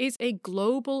 Shakespeare is a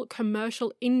global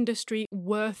commercial industry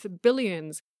worth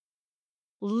billions.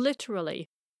 Literally.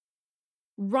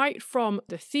 Right from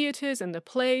the theatres and the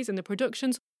plays and the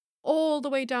productions, all the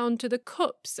way down to the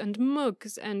cups and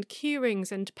mugs and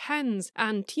keyrings and pens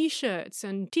and t-shirts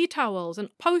and tea towels and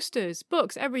posters,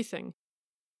 books, everything.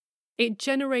 It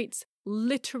generates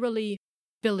literally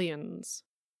billions.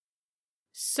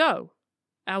 So,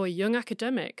 our young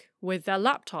academic, with their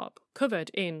laptop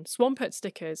covered in Swampert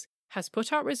stickers, has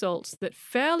put out results that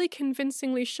fairly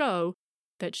convincingly show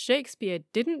that Shakespeare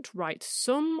didn't write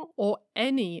some or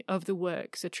any of the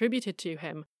works attributed to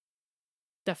him.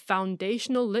 The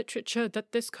foundational literature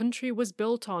that this country was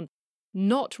built on,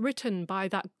 not written by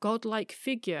that godlike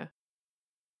figure.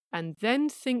 And then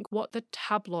think what the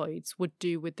tabloids would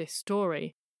do with this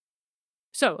story.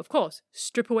 So, of course,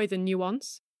 strip away the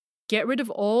nuance, get rid of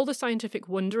all the scientific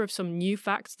wonder of some new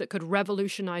facts that could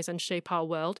revolutionize and shape our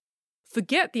world,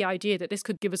 forget the idea that this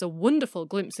could give us a wonderful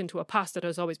glimpse into a past that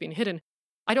has always been hidden.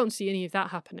 I don't see any of that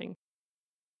happening.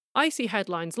 I see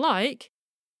headlines like,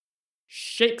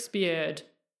 Shakespeare'd.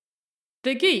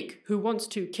 The geek who wants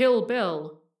to kill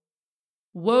Bill.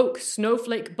 Woke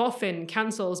snowflake boffin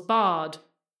cancels Bard.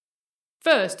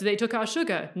 First they took our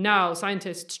sugar, now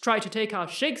scientists try to take our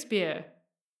Shakespeare.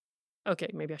 Okay,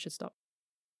 maybe I should stop.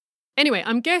 Anyway,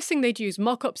 I'm guessing they'd use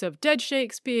mock-ups of dead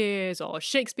Shakespeares, or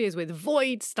Shakespeares with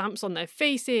void stamps on their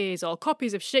faces, or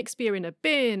copies of Shakespeare in a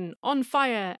bin, on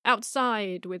fire,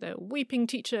 outside, with a weeping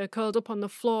teacher curled up on the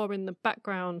floor in the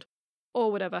background,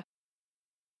 or whatever.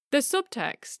 The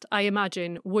subtext, I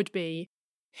imagine, would be,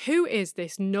 who is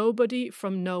this nobody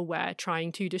from nowhere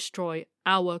trying to destroy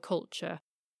our culture,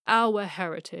 our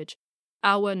heritage,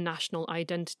 our national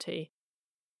identity?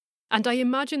 And I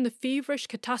imagine the feverish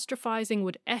catastrophizing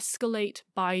would escalate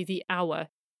by the hour.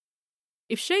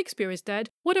 If Shakespeare is dead,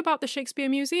 what about the Shakespeare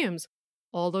museums?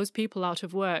 All those people out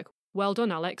of work. Well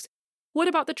done, Alex. What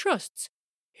about the trusts?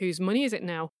 Whose money is it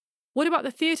now? What about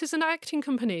the theatres and acting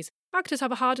companies? Actors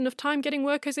have a hard enough time getting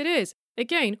work as it is.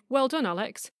 Again, well done,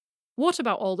 Alex. What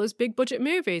about all those big budget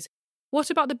movies? What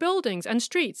about the buildings and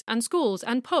streets and schools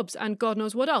and pubs and God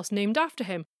knows what else named after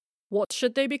him? What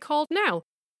should they be called now?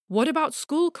 What about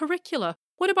school curricula?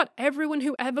 What about everyone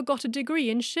who ever got a degree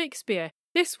in Shakespeare?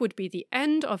 This would be the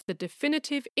end of the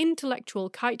definitive intellectual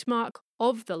kite mark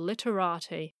of the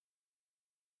literati.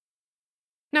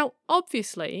 Now,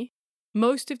 obviously,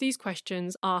 most of these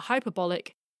questions are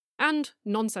hyperbolic and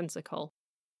nonsensical.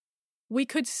 We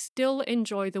could still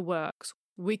enjoy the works.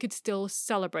 We could still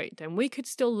celebrate them. We could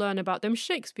still learn about them.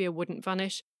 Shakespeare wouldn't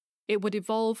vanish. It would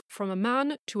evolve from a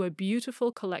man to a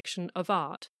beautiful collection of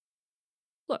art.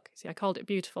 Look, see, I called it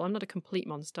beautiful. I'm not a complete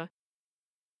monster.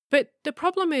 But the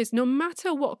problem is, no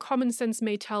matter what common sense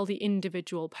may tell the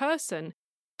individual person,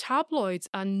 tabloids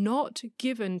are not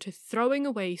given to throwing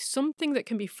away something that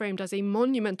can be framed as a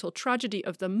monumental tragedy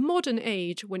of the modern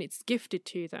age when it's gifted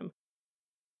to them.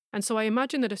 And so I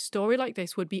imagine that a story like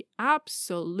this would be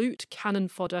absolute cannon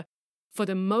fodder for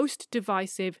the most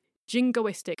divisive,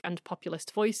 jingoistic and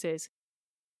populist voices.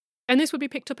 And this would be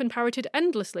picked up and parroted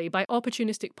endlessly by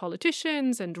opportunistic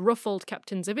politicians and ruffled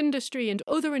captains of industry and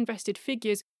other invested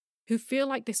figures who feel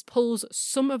like this pulls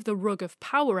some of the rug of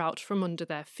power out from under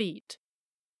their feet.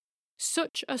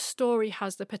 Such a story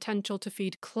has the potential to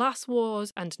feed class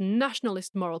wars and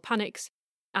nationalist moral panics,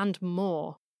 and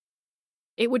more.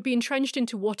 It would be entrenched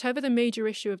into whatever the major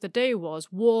issue of the day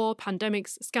was, war,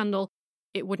 pandemics, scandal.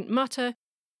 It wouldn't matter,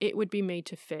 it would be made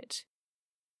to fit.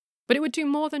 But it would do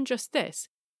more than just this.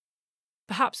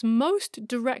 Perhaps most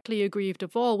directly aggrieved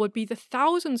of all would be the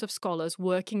thousands of scholars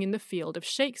working in the field of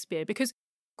Shakespeare, because,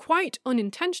 quite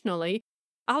unintentionally,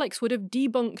 Alex would have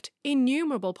debunked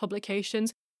innumerable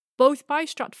publications, both by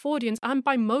Stratfordians and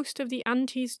by most of the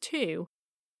antis too.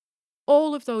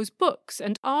 All of those books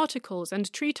and articles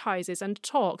and treatises and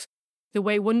talks, the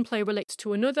way one play relates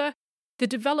to another, the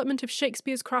development of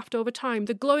Shakespeare's craft over time,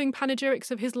 the glowing panegyrics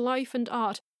of his life and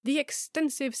art, the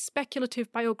extensive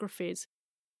speculative biographies.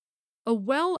 A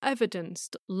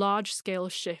well-evidenced large-scale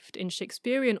shift in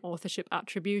Shakespearean authorship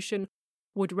attribution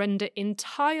would render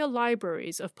entire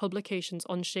libraries of publications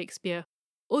on Shakespeare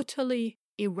utterly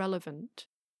irrelevant.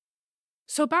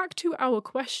 So back to our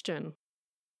question.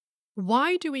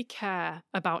 Why do we care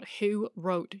about who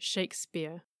wrote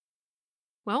Shakespeare?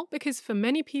 Well, because for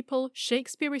many people,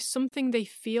 Shakespeare is something they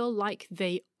feel like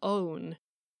they own.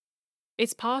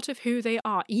 It's part of who they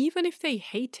are, even if they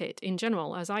hate it in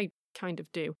general, as I kind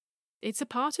of do. It's a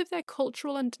part of their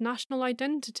cultural and national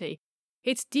identity.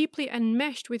 It's deeply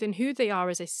enmeshed within who they are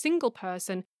as a single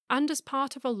person and as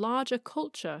part of a larger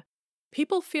culture.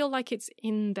 People feel like it's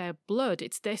in their blood,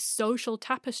 it's their social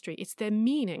tapestry, it's their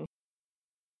meaning.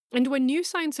 And when new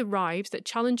science arrives that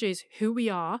challenges who we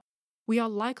are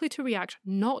likely to react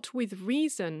not with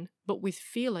reason, but with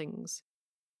feelings.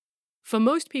 For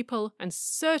most people, and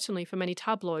certainly for many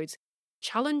tabloids,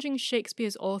 challenging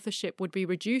Shakespeare's authorship would be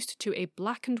reduced to a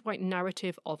black and white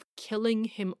narrative of killing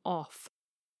him off,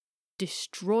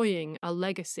 destroying a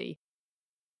legacy.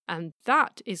 And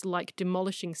that is like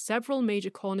demolishing several major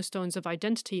cornerstones of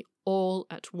identity all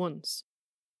at once.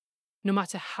 No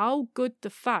matter how good the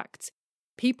facts,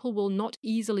 people will not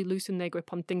easily loosen their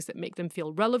grip on things that make them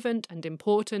feel relevant and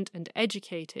important and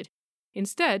educated.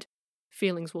 Instead,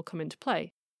 feelings will come into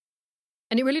play.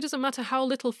 And it really doesn't matter how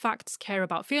little facts care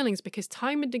about feelings, because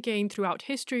time and again throughout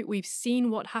history we've seen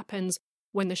what happens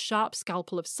when the sharp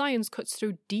scalpel of science cuts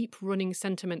through deep-running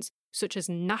sentiments such as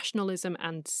nationalism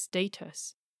and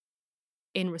status.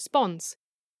 In response,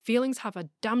 feelings have a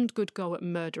damned good go at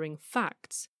murdering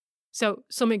facts. So,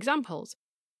 some examples.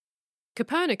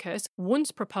 Copernicus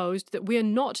once proposed that we are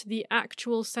not the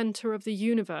actual centre of the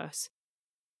universe.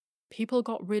 People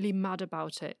got really mad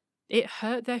about it. It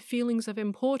hurt their feelings of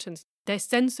importance, their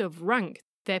sense of rank,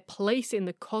 their place in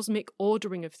the cosmic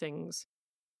ordering of things.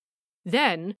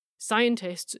 Then,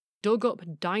 scientists dug up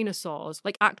dinosaurs,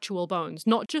 like actual bones,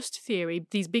 not just theory,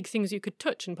 these big things you could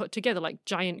touch and put together like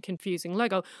giant confusing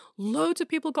Lego. Loads of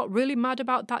people got really mad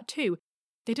about that too.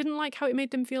 They didn't like how it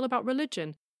made them feel about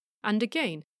religion. And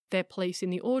again, their place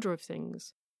in the order of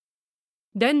things.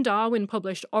 Then Darwin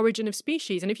published Origin of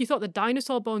Species, and if you thought the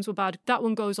dinosaur bones were bad, that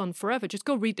one goes on forever. Just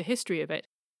go read the history of it.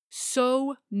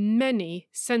 So many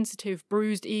sensitive,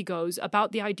 bruised egos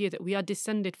about the idea that we are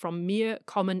descended from mere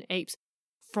common apes,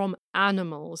 from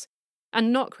animals,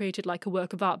 and not created like a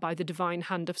work of art by the divine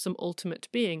hand of some ultimate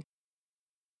being.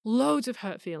 Loads of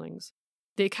hurt feelings.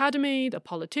 The Academy, the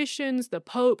politicians, the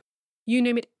Pope, you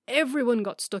name it, everyone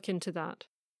got stuck into that.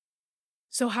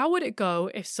 So how would it go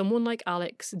if someone like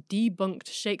Alex debunked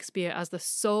Shakespeare as the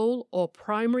sole or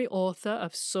primary author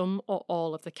of some or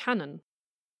all of the canon?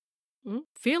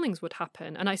 Feelings would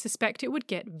happen, and I suspect it would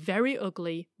get very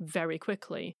ugly very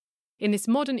quickly. In this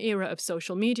modern era of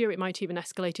social media, it might even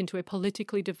escalate into a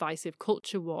politically divisive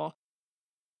culture war.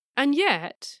 And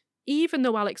yet, even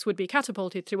though Alex would be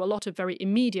catapulted through a lot of very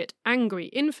immediate, angry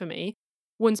infamy,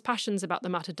 once passions about the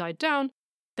matter died down,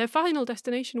 their final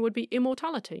destination would be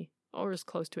immortality, or as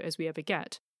close to it as we ever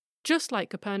get, just like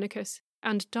Copernicus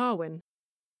and Darwin.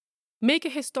 Make a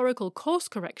historical course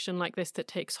correction like this that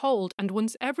takes hold, and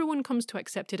once everyone comes to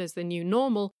accept it as the new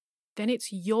normal, then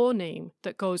it's your name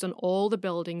that goes on all the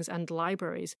buildings and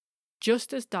libraries,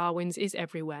 just as Darwin's is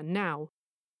everywhere now.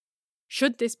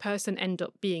 Should this person end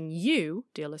up being you,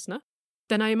 dear listener,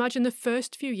 then I imagine the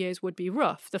first few years would be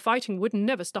rough. The fighting would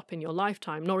never stop in your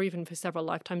lifetime, nor even for several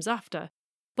lifetimes after.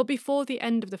 But before the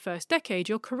end of the first decade,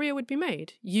 your career would be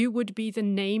made. You would be the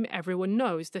name everyone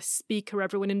knows, the speaker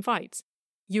everyone invites.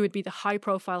 You would be the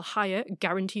high-profile hire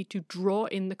guaranteed to draw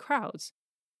in the crowds.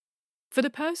 For the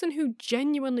person who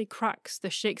genuinely cracks the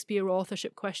Shakespeare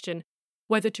authorship question,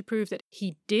 whether to prove that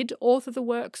he did author the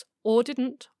works or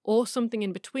didn't, or something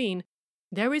in between,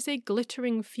 there is a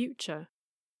glittering future.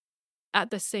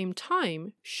 At the same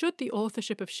time, should the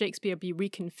authorship of Shakespeare be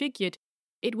reconfigured,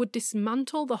 it would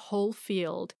dismantle the whole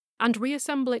field and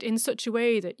reassemble it in such a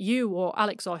way that you or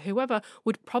Alex or whoever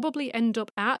would probably end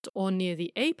up at or near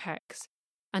the apex,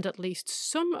 and at least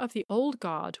some of the old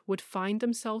guard would find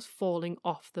themselves falling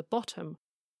off the bottom.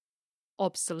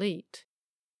 Obsolete.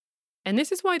 And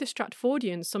this is why the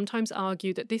Stratfordians sometimes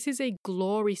argue that this is a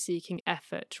glory-seeking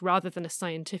effort rather than a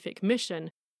scientific mission.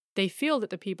 They feel that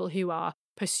the people who are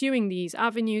pursuing these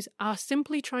avenues are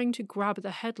simply trying to grab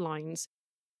the headlines.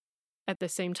 At the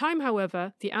same time,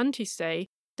 however, the antis say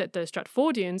that the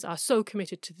Stratfordians are so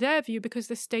committed to their view because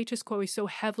the status quo is so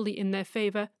heavily in their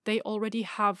favour, they already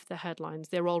have the headlines,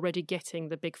 they're already getting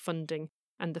the big funding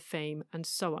and the fame and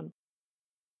so on.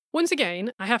 Once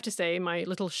again, I have to say, my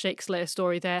little Shakespeare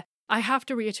story there, I have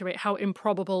to reiterate how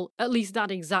improbable at least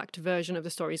that exact version of the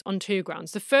story is on two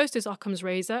grounds. The first is Occam's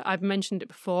razor. I've mentioned it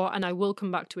before and I will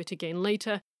come back to it again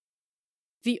later.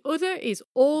 The other is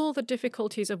all the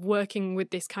difficulties of working with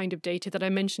this kind of data that I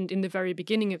mentioned in the very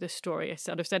beginning of the story. I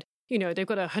sort of said, they've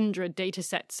got 100 data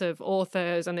sets of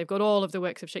authors and they've got all of the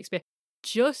works of Shakespeare.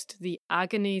 Just the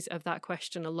agonies of that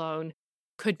question alone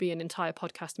could be an entire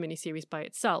podcast miniseries by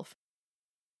itself.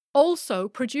 Also,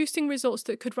 producing results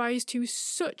that could rise to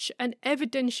such an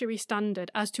evidentiary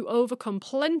standard as to overcome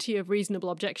plenty of reasonable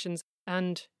objections,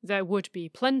 and there would be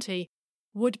plenty,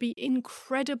 would be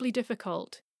incredibly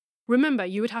difficult. Remember,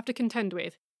 you would have to contend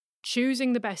with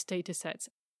choosing the best datasets,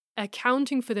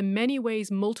 accounting for the many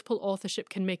ways multiple authorship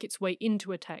can make its way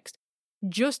into a text,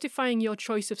 justifying your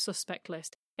choice of suspect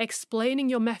list, explaining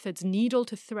your methods needle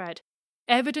to thread,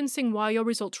 evidencing why your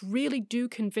results really do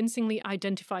convincingly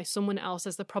identify someone else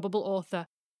as the probable author,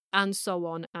 and so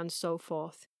on and so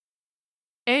forth.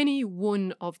 Any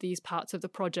one of these parts of the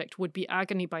project would be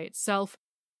agony by itself,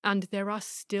 and there are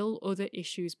still other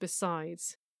issues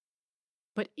besides.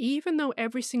 But even though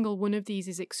every single one of these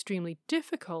is extremely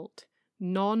difficult,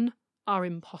 none are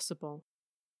impossible.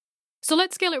 So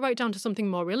let's scale it right down to something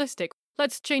more realistic.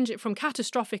 Let's change it from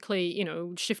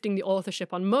catastrophically, shifting the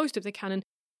authorship on most of the canon,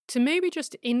 to maybe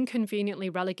just inconveniently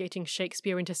relegating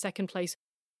Shakespeare into second place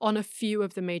on a few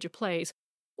of the major plays,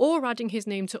 or adding his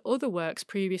name to other works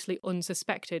previously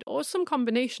unsuspected, or some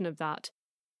combination of that.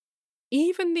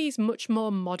 Even these much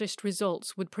more modest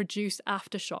results would produce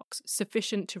aftershocks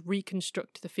sufficient to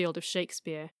reconstruct the field of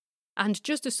Shakespeare, and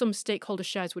just as some stakeholder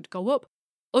shares would go up,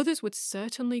 others would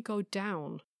certainly go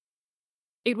down.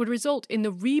 It would result in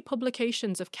the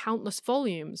republications of countless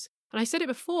volumes, and I said it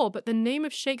before, but the name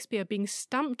of Shakespeare being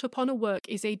stamped upon a work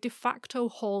is a de facto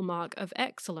hallmark of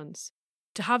excellence.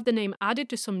 To have the name added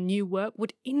to some new work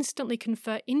would instantly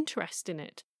confer interest in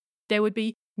it. There would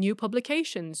be new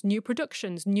publications, new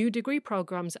productions, new degree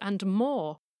programs, and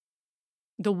more.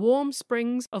 The warm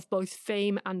springs of both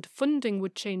fame and funding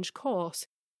would change course,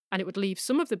 and it would leave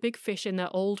some of the big fish in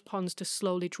their old ponds to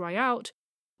slowly dry out,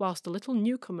 whilst the little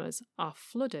newcomers are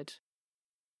flooded.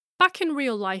 Back in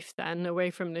real life then,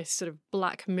 away from this sort of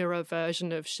Black Mirror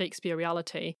version of Shakespeare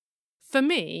reality, for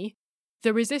me,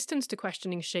 the resistance to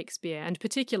questioning Shakespeare, and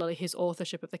particularly his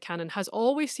authorship of the canon, has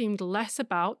always seemed less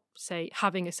about, say,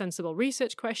 having a sensible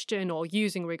research question, or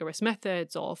using rigorous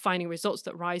methods, or finding results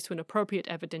that rise to an appropriate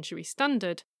evidentiary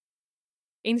standard.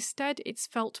 Instead, it's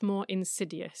felt more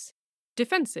insidious,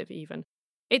 defensive even.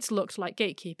 It's looked like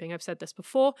gatekeeping, I've said this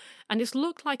before, and it's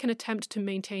looked like an attempt to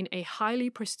maintain a highly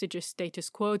prestigious status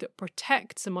quo that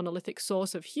protects a monolithic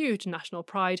source of huge national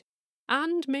pride,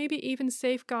 and maybe even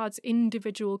safeguards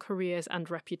individual careers and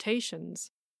reputations.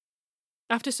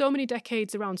 After so many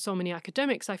decades around so many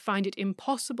academics, I find it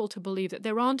impossible to believe that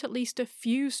there aren't at least a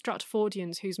few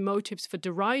Stratfordians whose motives for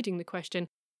deriding the question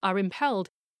are impelled,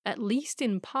 at least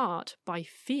in part, by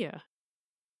fear.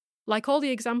 Like all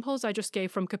the examples I just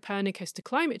gave from Copernicus to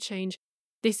climate change,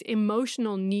 this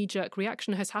emotional knee-jerk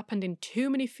reaction has happened in too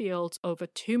many fields over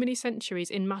too many centuries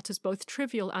in matters both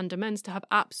trivial and immense to have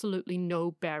absolutely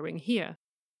no bearing here.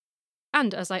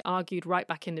 And as I argued right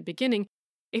back in the beginning,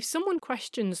 if someone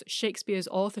questions Shakespeare's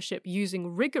authorship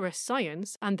using rigorous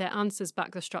science and their answers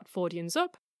back the Stratfordians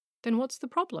up, then what's the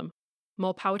problem?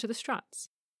 More power to the Strats.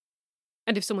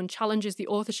 And if someone challenges the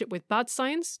authorship with bad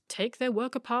science, take their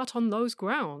work apart on those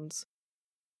grounds.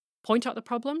 Point out the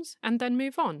problems and then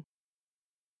move on.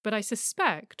 But I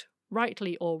suspect,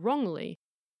 rightly or wrongly,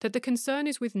 that the concern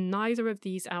is with neither of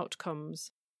these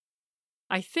outcomes.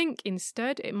 I think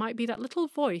instead it might be that little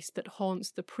voice that haunts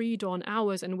the pre-dawn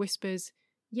hours and whispers,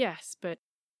 yes, but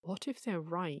what if they're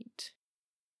right?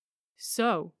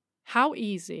 So, how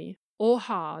easy or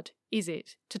hard is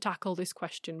it to tackle this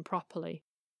question properly?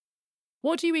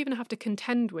 What do you even have to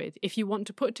contend with if you want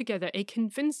to put together a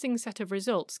convincing set of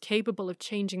results capable of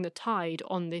changing the tide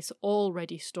on this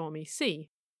already stormy sea?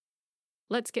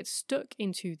 Let's get stuck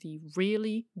into the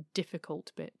really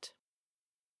difficult bit.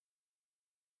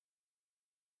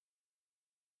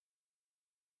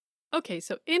 Okay,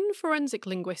 so in forensic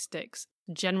linguistics,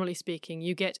 generally speaking,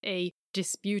 you get a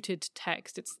disputed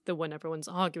text. It's the one everyone's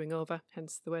arguing over,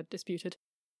 hence the word disputed.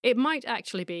 It might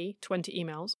actually be 20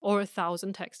 emails or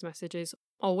 1,000 text messages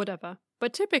or whatever,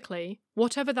 but typically,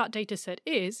 whatever that dataset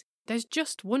is, there's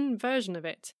just one version of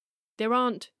it. There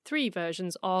aren't 3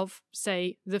 versions of,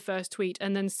 say, the first tweet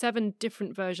and then 7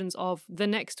 different versions of the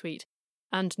next tweet,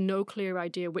 and no clear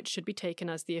idea which should be taken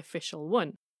as the official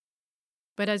one.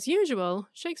 But as usual,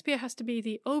 Shakespeare has to be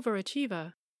the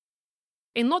overachiever.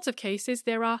 In lots of cases,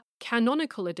 there are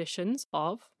canonical editions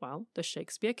of, well, the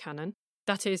Shakespeare canon.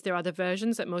 That is, there are the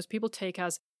versions that most people take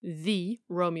as the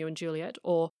Romeo and Juliet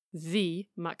or the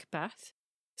Macbeth.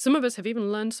 Some of us have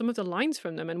even learned some of the lines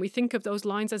from them, and we think of those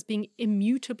lines as being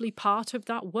immutably part of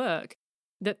that work,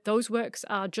 that those works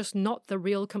are just not the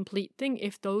real complete thing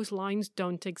if those lines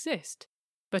don't exist.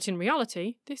 But in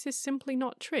reality, this is simply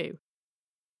not true.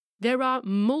 There are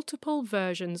multiple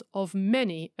versions of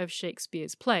many of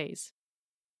Shakespeare's plays.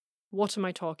 What am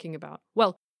I talking about?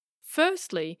 Well,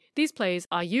 firstly, these plays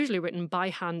are usually written by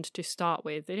hand to start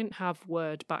with. They didn't have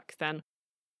Word back then.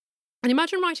 And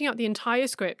imagine writing out the entire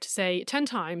script, say 10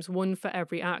 times, one for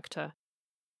every actor.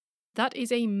 That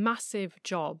is a massive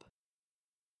job.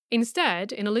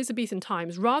 Instead, in Elizabethan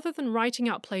times, rather than writing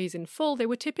out plays in full, they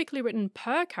were typically written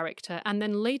per character and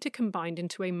then later combined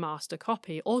into a master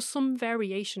copy, or some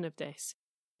variation of this.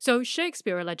 So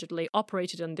Shakespeare allegedly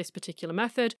operated on this particular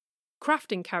method,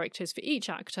 crafting characters for each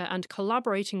actor and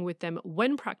collaborating with them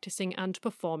when practicing and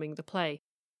performing the play.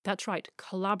 That's right,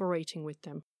 collaborating with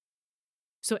them.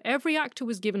 So every actor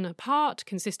was given a part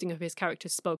consisting of his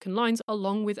character's spoken lines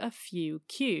along with a few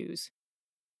cues.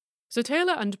 So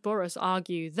Taylor and Burrus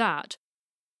argue that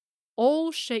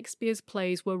all Shakespeare's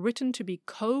plays were written to be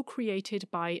co-created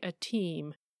by a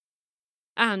team,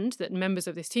 and that members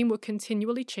of this team were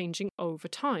continually changing over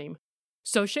time.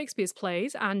 So Shakespeare's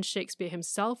plays and Shakespeare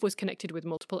himself was connected with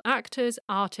multiple actors,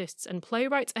 artists, and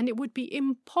playwrights, and it would be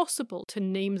impossible to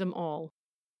name them all.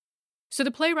 So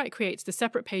the playwright creates the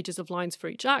separate pages of lines for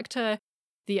each actor.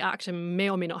 The actor may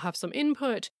or may not have some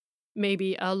input.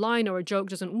 Maybe a line or a joke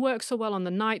doesn't work so well on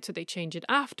the night, so they change it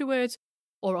afterwards.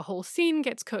 Or a whole scene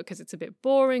gets cut because it's a bit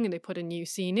boring and they put a new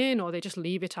scene in, or they just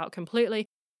leave it out completely.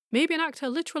 Maybe an actor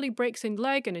literally breaks a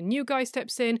leg and a new guy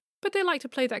steps in, but they like to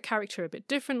play that character a bit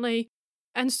differently.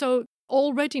 And so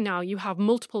already now you have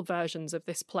multiple versions of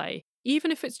this play,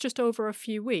 even if it's just over a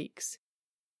few weeks.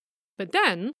 But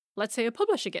then, let's say a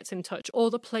publisher gets in touch or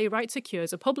the playwright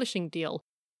secures a publishing deal.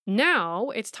 Now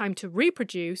it's time to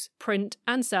reproduce, print,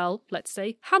 and sell, let's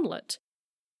say, Hamlet.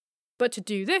 But to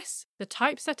do this, the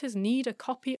typesetters need a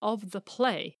copy of the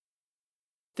play.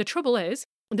 The trouble is,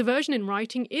 the version in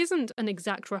writing isn't an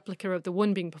exact replica of the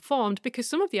one being performed because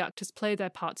some of the actors play their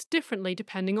parts differently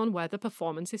depending on where the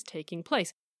performance is taking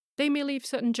place. They may leave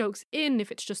certain jokes in if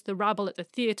it's just the rabble at the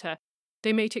theatre.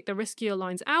 They may take the riskier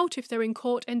lines out if they're in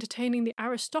court entertaining the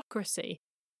aristocracy.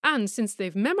 And since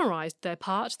they've memorised their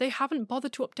part, they haven't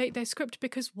bothered to update their script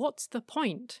because what's the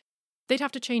point? They'd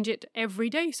have to change it every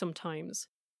day sometimes.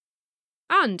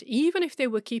 And even if they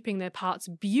were keeping their parts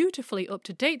beautifully up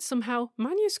to date somehow,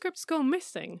 manuscripts go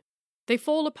missing. They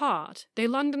fall apart, they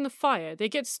land in the fire, they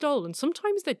get stolen,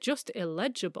 sometimes they're just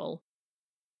illegible.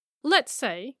 Let's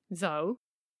say, though,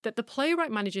 that the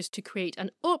playwright manages to create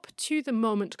an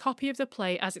up-to-the-moment copy of the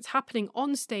play as it's happening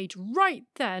on stage right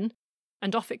then,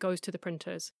 and off it goes to the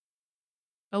printers.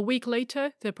 A week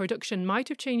later, the production might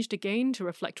have changed again to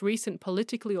reflect recent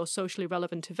politically or socially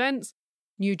relevant events.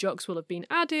 New jokes will have been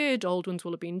added, old ones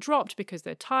will have been dropped because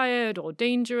they're tired or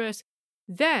dangerous.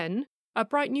 Then, a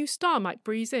bright new star might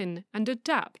breeze in and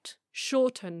adapt,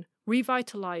 shorten,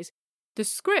 revitalise. The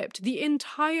script, the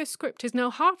entire script, is now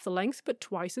half the length but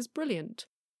twice as brilliant.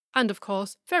 And of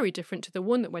course, very different to the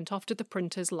one that went off to the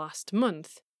printers last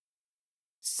month.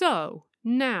 So,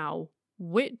 now,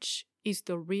 which is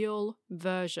the real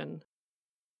version?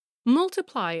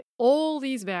 Multiply all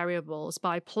these variables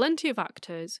by plenty of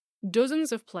actors,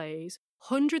 dozens of plays,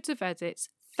 hundreds of edits,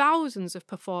 thousands of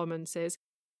performances,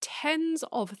 tens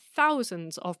of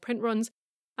thousands of print runs,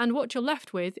 and what you're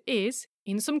left with is,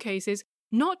 in some cases,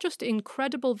 not just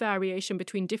incredible variation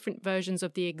between different versions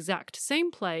of the exact same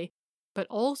play, but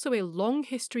also a long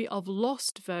history of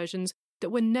lost versions that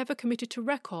were never committed to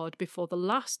record before the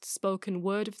last spoken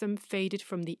word of them faded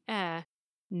from the air,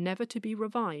 never to be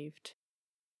revived.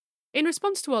 In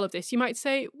response to all of this, you might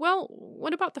say, well,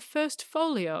 what about the first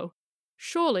folio?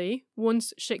 Surely,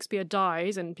 once Shakespeare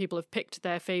dies and people have picked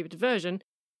their favourite version,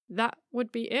 that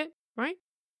would be it, right?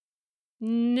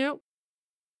 Nope.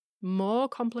 More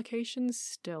complications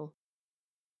still.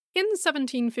 In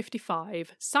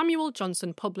 1755, Samuel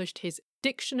Johnson published his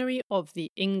Dictionary of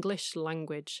the English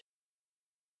Language.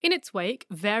 In its wake,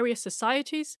 various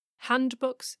societies,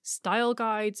 handbooks, style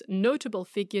guides, notable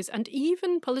figures, and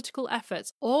even political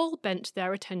efforts all bent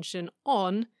their attention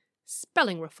on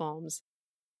spelling reforms.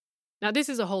 Now, this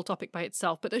is a whole topic by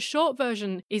itself, but the short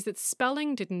version is that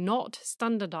spelling did not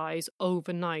standardise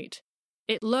overnight.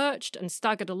 It lurched and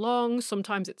staggered along,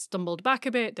 sometimes it stumbled back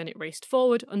a bit, then it raced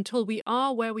forward, until we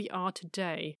are where we are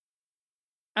today.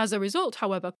 As a result,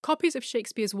 however, copies of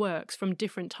Shakespeare's works from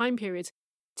different time periods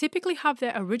typically have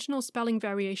their original spelling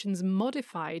variations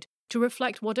modified to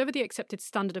reflect whatever the accepted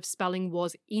standard of spelling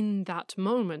was in that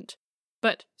moment.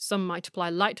 But some might apply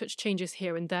light touch changes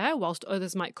here and there, whilst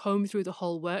others might comb through the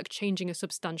whole work, changing a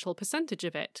substantial percentage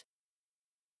of it.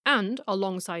 And,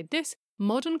 alongside this,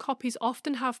 modern copies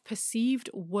often have perceived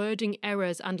wording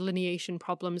errors and lineation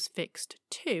problems fixed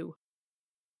too.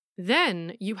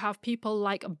 Then you have people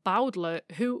like Bowdler,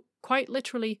 who quite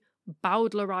literally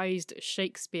Bowdlerized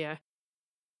Shakespeare.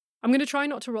 I'm going to try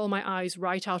not to roll my eyes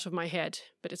right out of my head,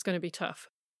 but it's going to be tough.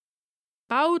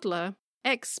 Bowdler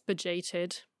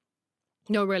expurgated.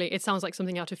 No, really, it sounds like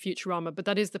something out of Futurama, but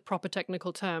that is the proper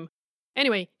technical term.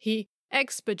 Anyway, he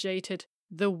expurgated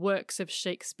the works of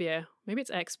Shakespeare. Maybe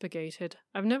it's expurgated.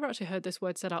 I've never actually heard this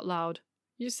word said out loud.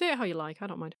 You say it how you like, I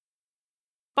don't mind.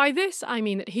 By this, I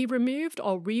mean that he removed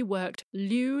or reworked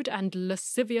lewd and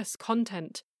lascivious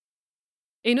content.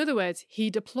 In other words, he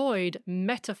deployed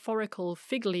metaphorical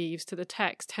fig leaves to the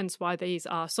text, hence why these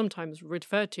are sometimes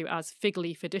referred to as fig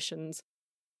leaf editions.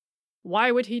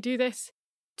 Why would he do this?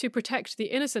 To protect the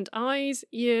innocent eyes,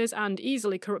 ears, and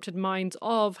easily corrupted minds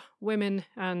of women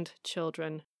and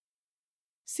children.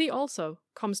 See also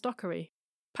comstockery,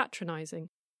 patronising,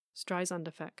 Streisand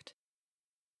effect.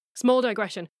 Small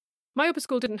digression. My upper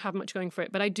school didn't have much going for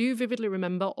it, but I do vividly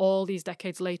remember all these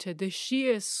decades later the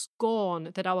sheer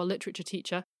scorn that our literature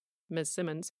teacher, Ms.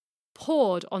 Simmons,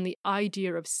 poured on the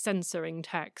idea of censoring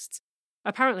texts.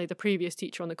 Apparently the previous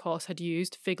teacher on the course had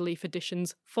used fig leaf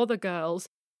editions for the girls,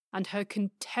 and her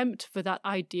contempt for that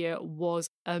idea was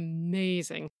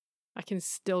amazing. I can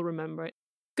still remember it.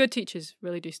 Good teachers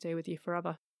really do stay with you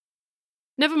forever.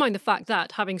 Never mind the fact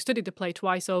that, having studied the play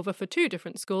twice over for 2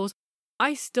 different schools,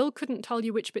 I still couldn't tell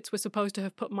you which bits were supposed to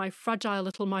have put my fragile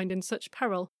little mind in such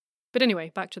peril. But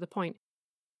anyway, back to the point.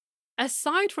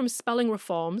 Aside from spelling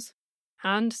reforms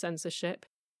and censorship,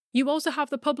 you also have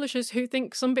the publishers who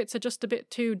think some bits are just a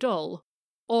bit too dull,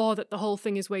 or that the whole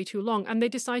thing is way too long, and they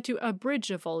decide to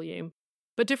abridge a volume.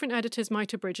 But different editors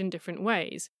might abridge in different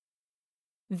ways.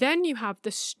 Then you have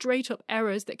the straight-up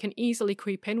errors that can easily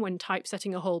creep in when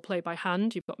typesetting a whole play by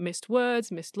hand. You've got missed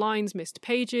words, missed lines, missed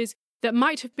pages, that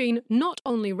might have been not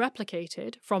only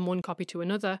replicated from one copy to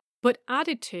another, but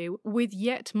added to with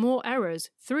yet more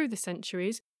errors through the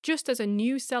centuries, just as a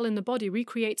new cell in the body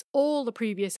recreates all the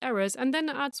previous errors and then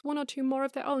adds 1 or 2 more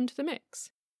of their own to the mix.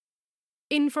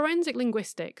 In forensic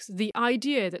linguistics, the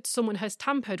idea that someone has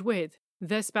tampered with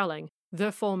the spelling,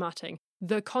 the formatting,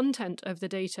 the content of the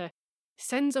data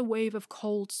sends a wave of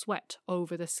cold sweat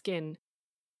over the skin.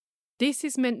 This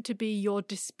is meant to be your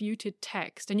disputed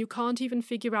text, and you can't even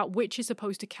figure out which is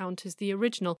supposed to count as the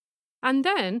original. And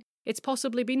then it's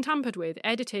possibly been tampered with,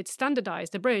 edited,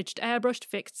 standardized, abridged, airbrushed,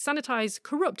 fixed, sanitized,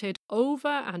 corrupted over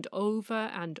and over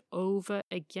and over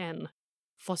again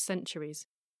for centuries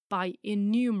by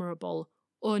innumerable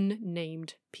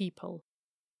unnamed people.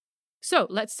 So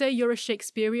let's say you're a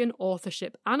Shakespearean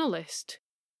authorship analyst.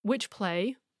 Which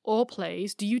play or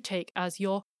plays do you take as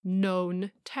your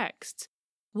known texts?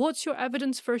 What's your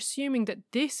evidence for assuming that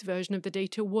this version of the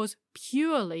data was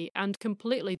purely and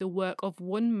completely the work of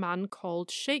one man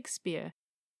called Shakespeare?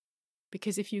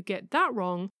 Because if you get that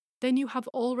wrong, then you have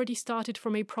already started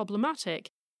from a problematic,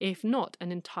 if not an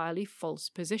entirely false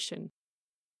position.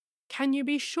 Can you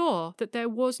be sure that there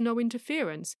was no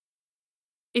interference?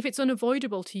 If it's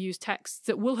unavoidable to use texts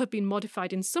that will have been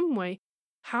modified in some way,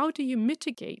 how do you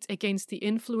mitigate against the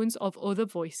influence of other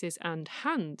voices and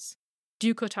hands? Do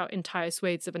you cut out entire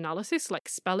swathes of analysis like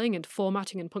spelling and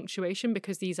formatting and punctuation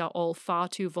because these are all far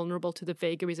too vulnerable to the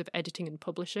vagaries of editing and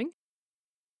publishing?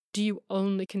 Do you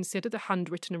only consider the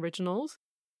handwritten originals?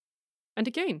 And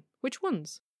again, which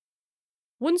ones?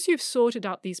 Once you've sorted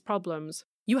out these problems,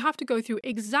 you have to go through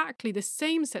exactly the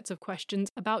same sets of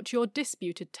questions about your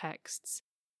disputed texts.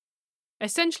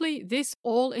 Essentially, this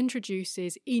all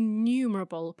introduces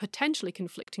innumerable, potentially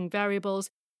conflicting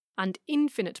variables and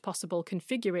infinite possible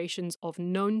configurations of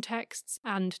known texts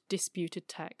and disputed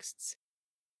texts.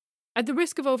 At the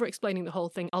risk of over-explaining the whole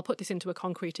thing, I'll put this into a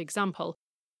concrete example.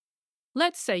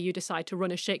 Let's say you decide to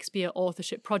run a Shakespeare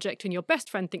authorship project and your best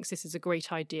friend thinks this is a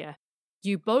great idea.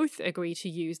 You both agree to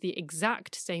use the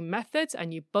exact same methods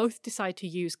and you both decide to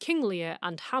use King Lear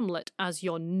and Hamlet as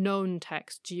your known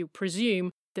texts. You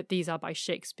presume that these are by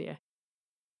Shakespeare.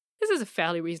 This is a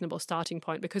fairly reasonable starting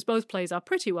point because both plays are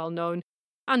pretty well known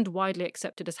and widely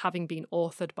accepted as having been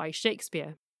authored by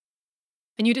Shakespeare.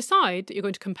 And you decide that you're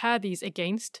going to compare these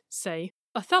against, say,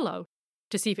 Othello,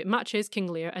 to see if it matches King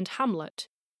Lear and Hamlet.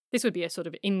 This would be a sort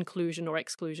of inclusion or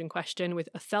exclusion question, with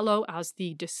Othello as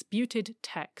the disputed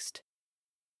text.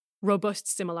 Robust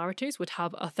similarities would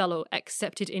have Othello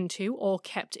accepted into or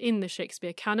kept in the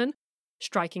Shakespeare canon.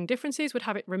 Striking differences would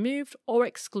have it removed or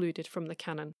excluded from the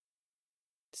canon.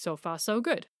 So far, so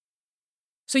good.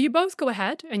 So you both go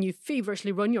ahead and you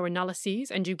feverishly run your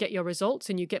analyses and you get your results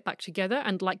and you get back together,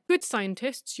 and like good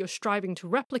scientists, you're striving to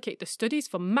replicate the studies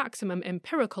for maximum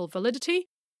empirical validity,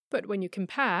 but when you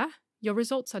compare, your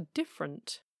results are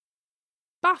different.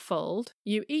 Baffled,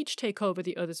 you each take over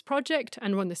the other's project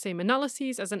and run the same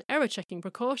analyses as an error-checking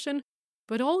precaution,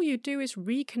 but all you do is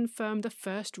reconfirm the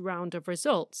first round of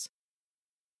results.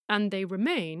 And they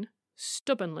remain,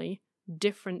 stubbornly,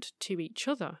 different to each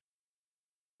other.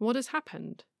 What has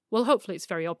happened? Well, hopefully it's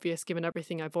very obvious given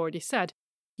everything I've already said.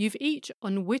 You've each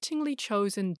unwittingly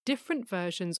chosen different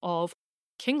versions of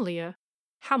King Lear,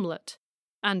 Hamlet,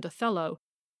 and Othello,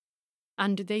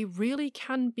 and they really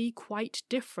can be quite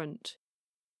different.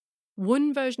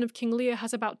 One version of King Lear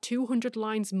has about 200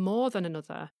 lines more than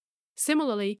another.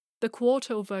 Similarly, the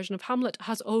quarto version of Hamlet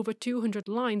has over 200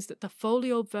 lines that the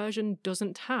folio version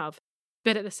doesn't have,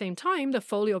 but at the same time, the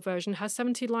folio version has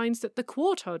 70 lines that the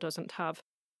quarto doesn't have.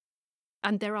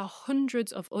 And there are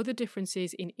hundreds of other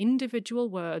differences in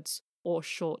individual words or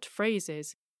short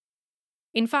phrases.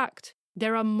 In fact,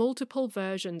 there are multiple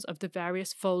versions of the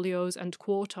various folios and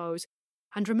quartos,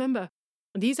 and remember,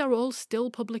 these are all still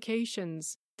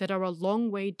publications that are a long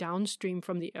way downstream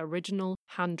from the original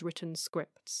handwritten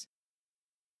scripts.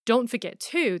 Don't forget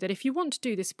too that if you want to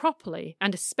do this properly,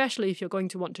 and especially if you're going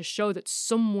to want to show that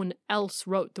someone else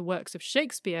wrote the works of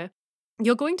Shakespeare,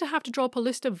 you're going to have to draw up a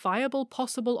list of viable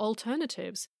possible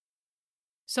alternatives.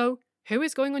 So, who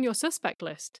is going on your suspect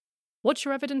list? What's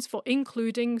your evidence for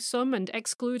including some and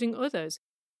excluding others?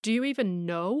 Do you even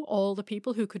know all the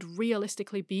people who could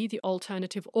realistically be the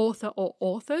alternative author or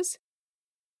authors?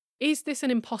 Is this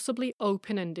an impossibly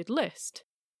open-ended list?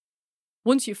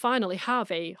 Once you finally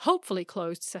have a hopefully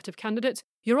closed set of candidates,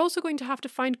 you're also going to have to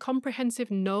find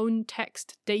comprehensive known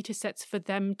text datasets for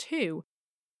them too.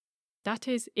 That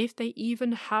is, if they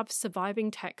even have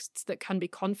surviving texts that can be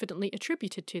confidently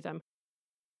attributed to them.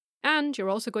 And you're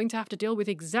also going to have to deal with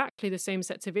exactly the same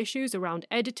sets of issues around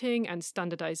editing and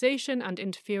standardization and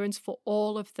interference for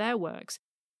all of their works.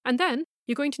 And then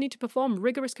you're going to need to perform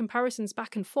rigorous comparisons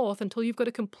back and forth until you've got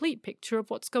a complete picture of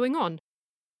what's going on.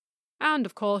 And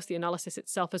of course, the analysis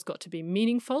itself has got to be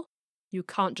meaningful. You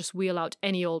can't just wheel out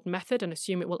any old method and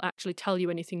assume it will actually tell you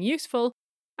anything useful.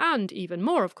 And even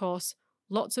more, of course,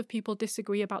 lots of people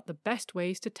disagree about the best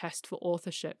ways to test for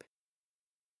authorship.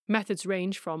 Methods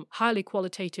range from highly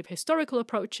qualitative historical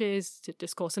approaches to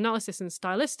discourse analysis and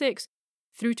stylistics,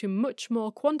 through to much more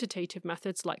quantitative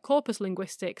methods like corpus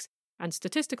linguistics and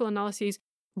statistical analyses,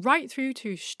 right through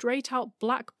to straight-out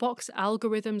black box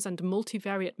algorithms and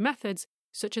multivariate methods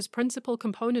such as principal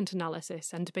component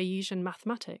analysis and Bayesian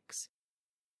mathematics.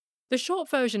 The short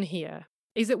version here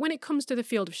is that when it comes to the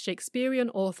field of Shakespearean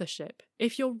authorship,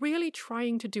 if you're really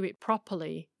trying to do it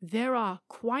properly, there are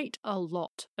quite a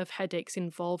lot of headaches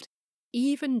involved,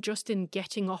 even just in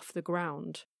getting off the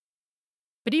ground.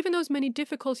 But even those many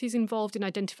difficulties involved in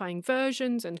identifying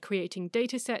versions and creating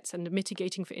datasets and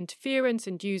mitigating for interference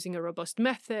and using a robust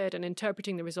method and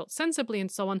interpreting the results sensibly and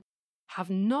so on, have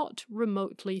not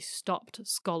remotely stopped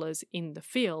scholars in the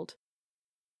field.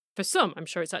 For some, I'm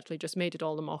sure it's actually just made it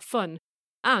all the more fun,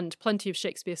 and plenty of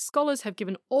Shakespeare scholars have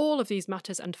given all of these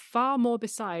matters and far more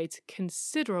besides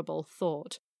considerable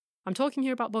thought. I'm talking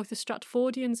here about both the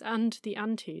Stratfordians and the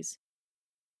Antis.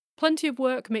 Plenty of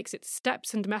work makes its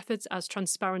steps and methods as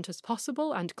transparent as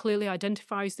possible and clearly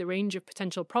identifies the range of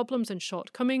potential problems and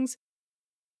shortcomings.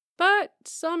 But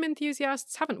some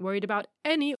enthusiasts haven't worried about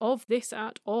any of this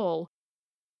at all.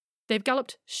 They've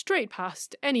galloped straight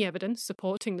past any evidence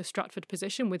supporting the Stratford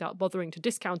position without bothering to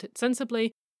discount it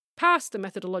sensibly, past the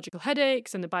methodological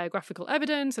headaches and the biographical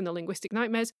evidence and the linguistic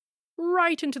nightmares,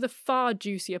 right into the far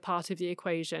juicier part of the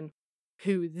equation,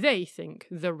 who they think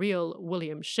the real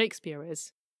William Shakespeare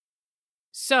is.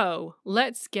 So,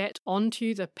 let's get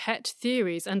onto the pet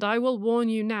theories, and I will warn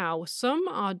you now, some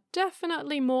are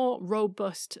definitely more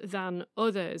robust than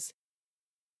others.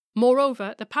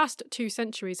 Moreover, the past 2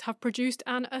 centuries have produced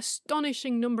an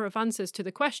astonishing number of answers to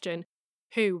the question,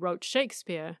 who wrote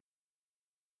Shakespeare?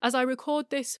 As I record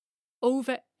this,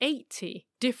 over 80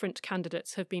 different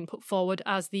candidates have been put forward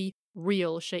as the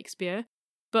real Shakespeare,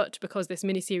 but because this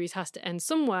miniseries has to end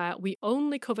somewhere, we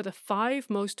only cover the 5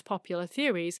 most popular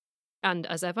theories, and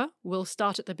as ever, we'll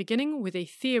start at the beginning with a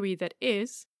theory that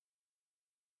is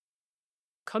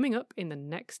coming up in the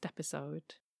next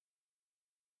episode.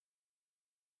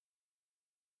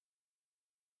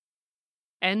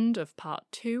 End of part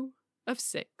 2 of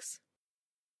 6.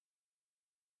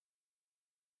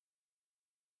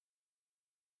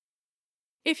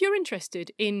 If you're interested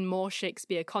in more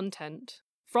Shakespeare content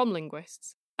from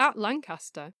linguists at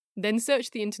Lancaster, then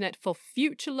search the internet for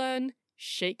FutureLearn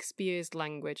Shakespeare's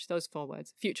Language. Those 4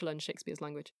 words, FutureLearn Shakespeare's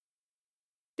Language.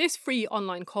 This free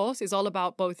online course is all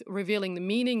about both revealing the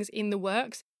meanings in the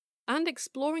works and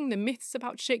exploring the myths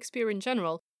about Shakespeare in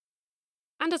general.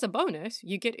 And as a bonus,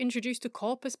 you get introduced to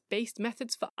corpus-based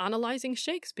methods for analysing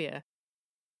Shakespeare.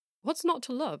 What's not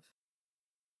to love?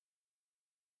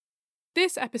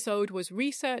 This episode was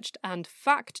researched and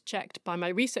fact-checked by my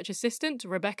research assistant,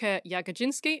 Rebecca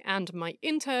Jagodzinski, and my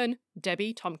intern,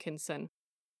 Debbie Tompkinson.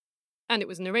 And it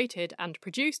was narrated and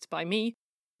produced by me,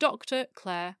 Dr.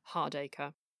 Claire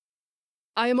Hardacre.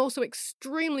 I am also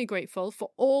extremely grateful for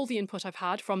all the input I've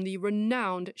had from the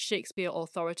renowned Shakespeare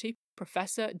authority,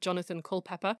 Professor Jonathan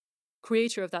Culpepper,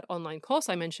 creator of that online course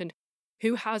I mentioned,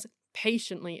 who has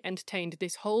patiently entertained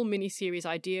this whole mini-series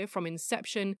idea from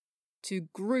inception to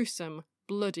gruesome,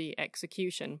 bloody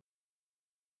execution.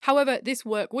 However, this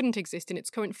work wouldn't exist in its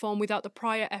current form without the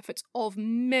prior efforts of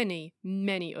many,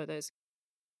 many others.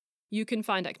 You can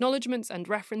find acknowledgements and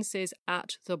references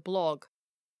at the blog.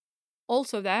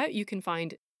 Also there, you can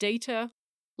find data,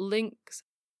 links,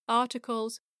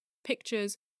 articles,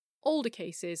 pictures, older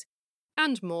cases,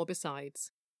 and more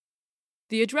besides.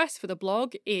 The address for the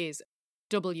blog is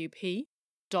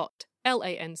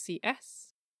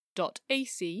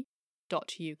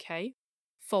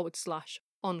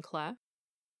wp.lancs.ac.uk/Enclair,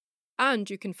 and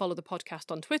you can follow the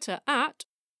podcast on Twitter at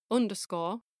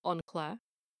 _Enclair,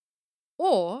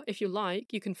 or if you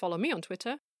like, you can follow me on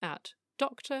Twitter at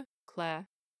Dr. Claire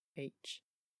H.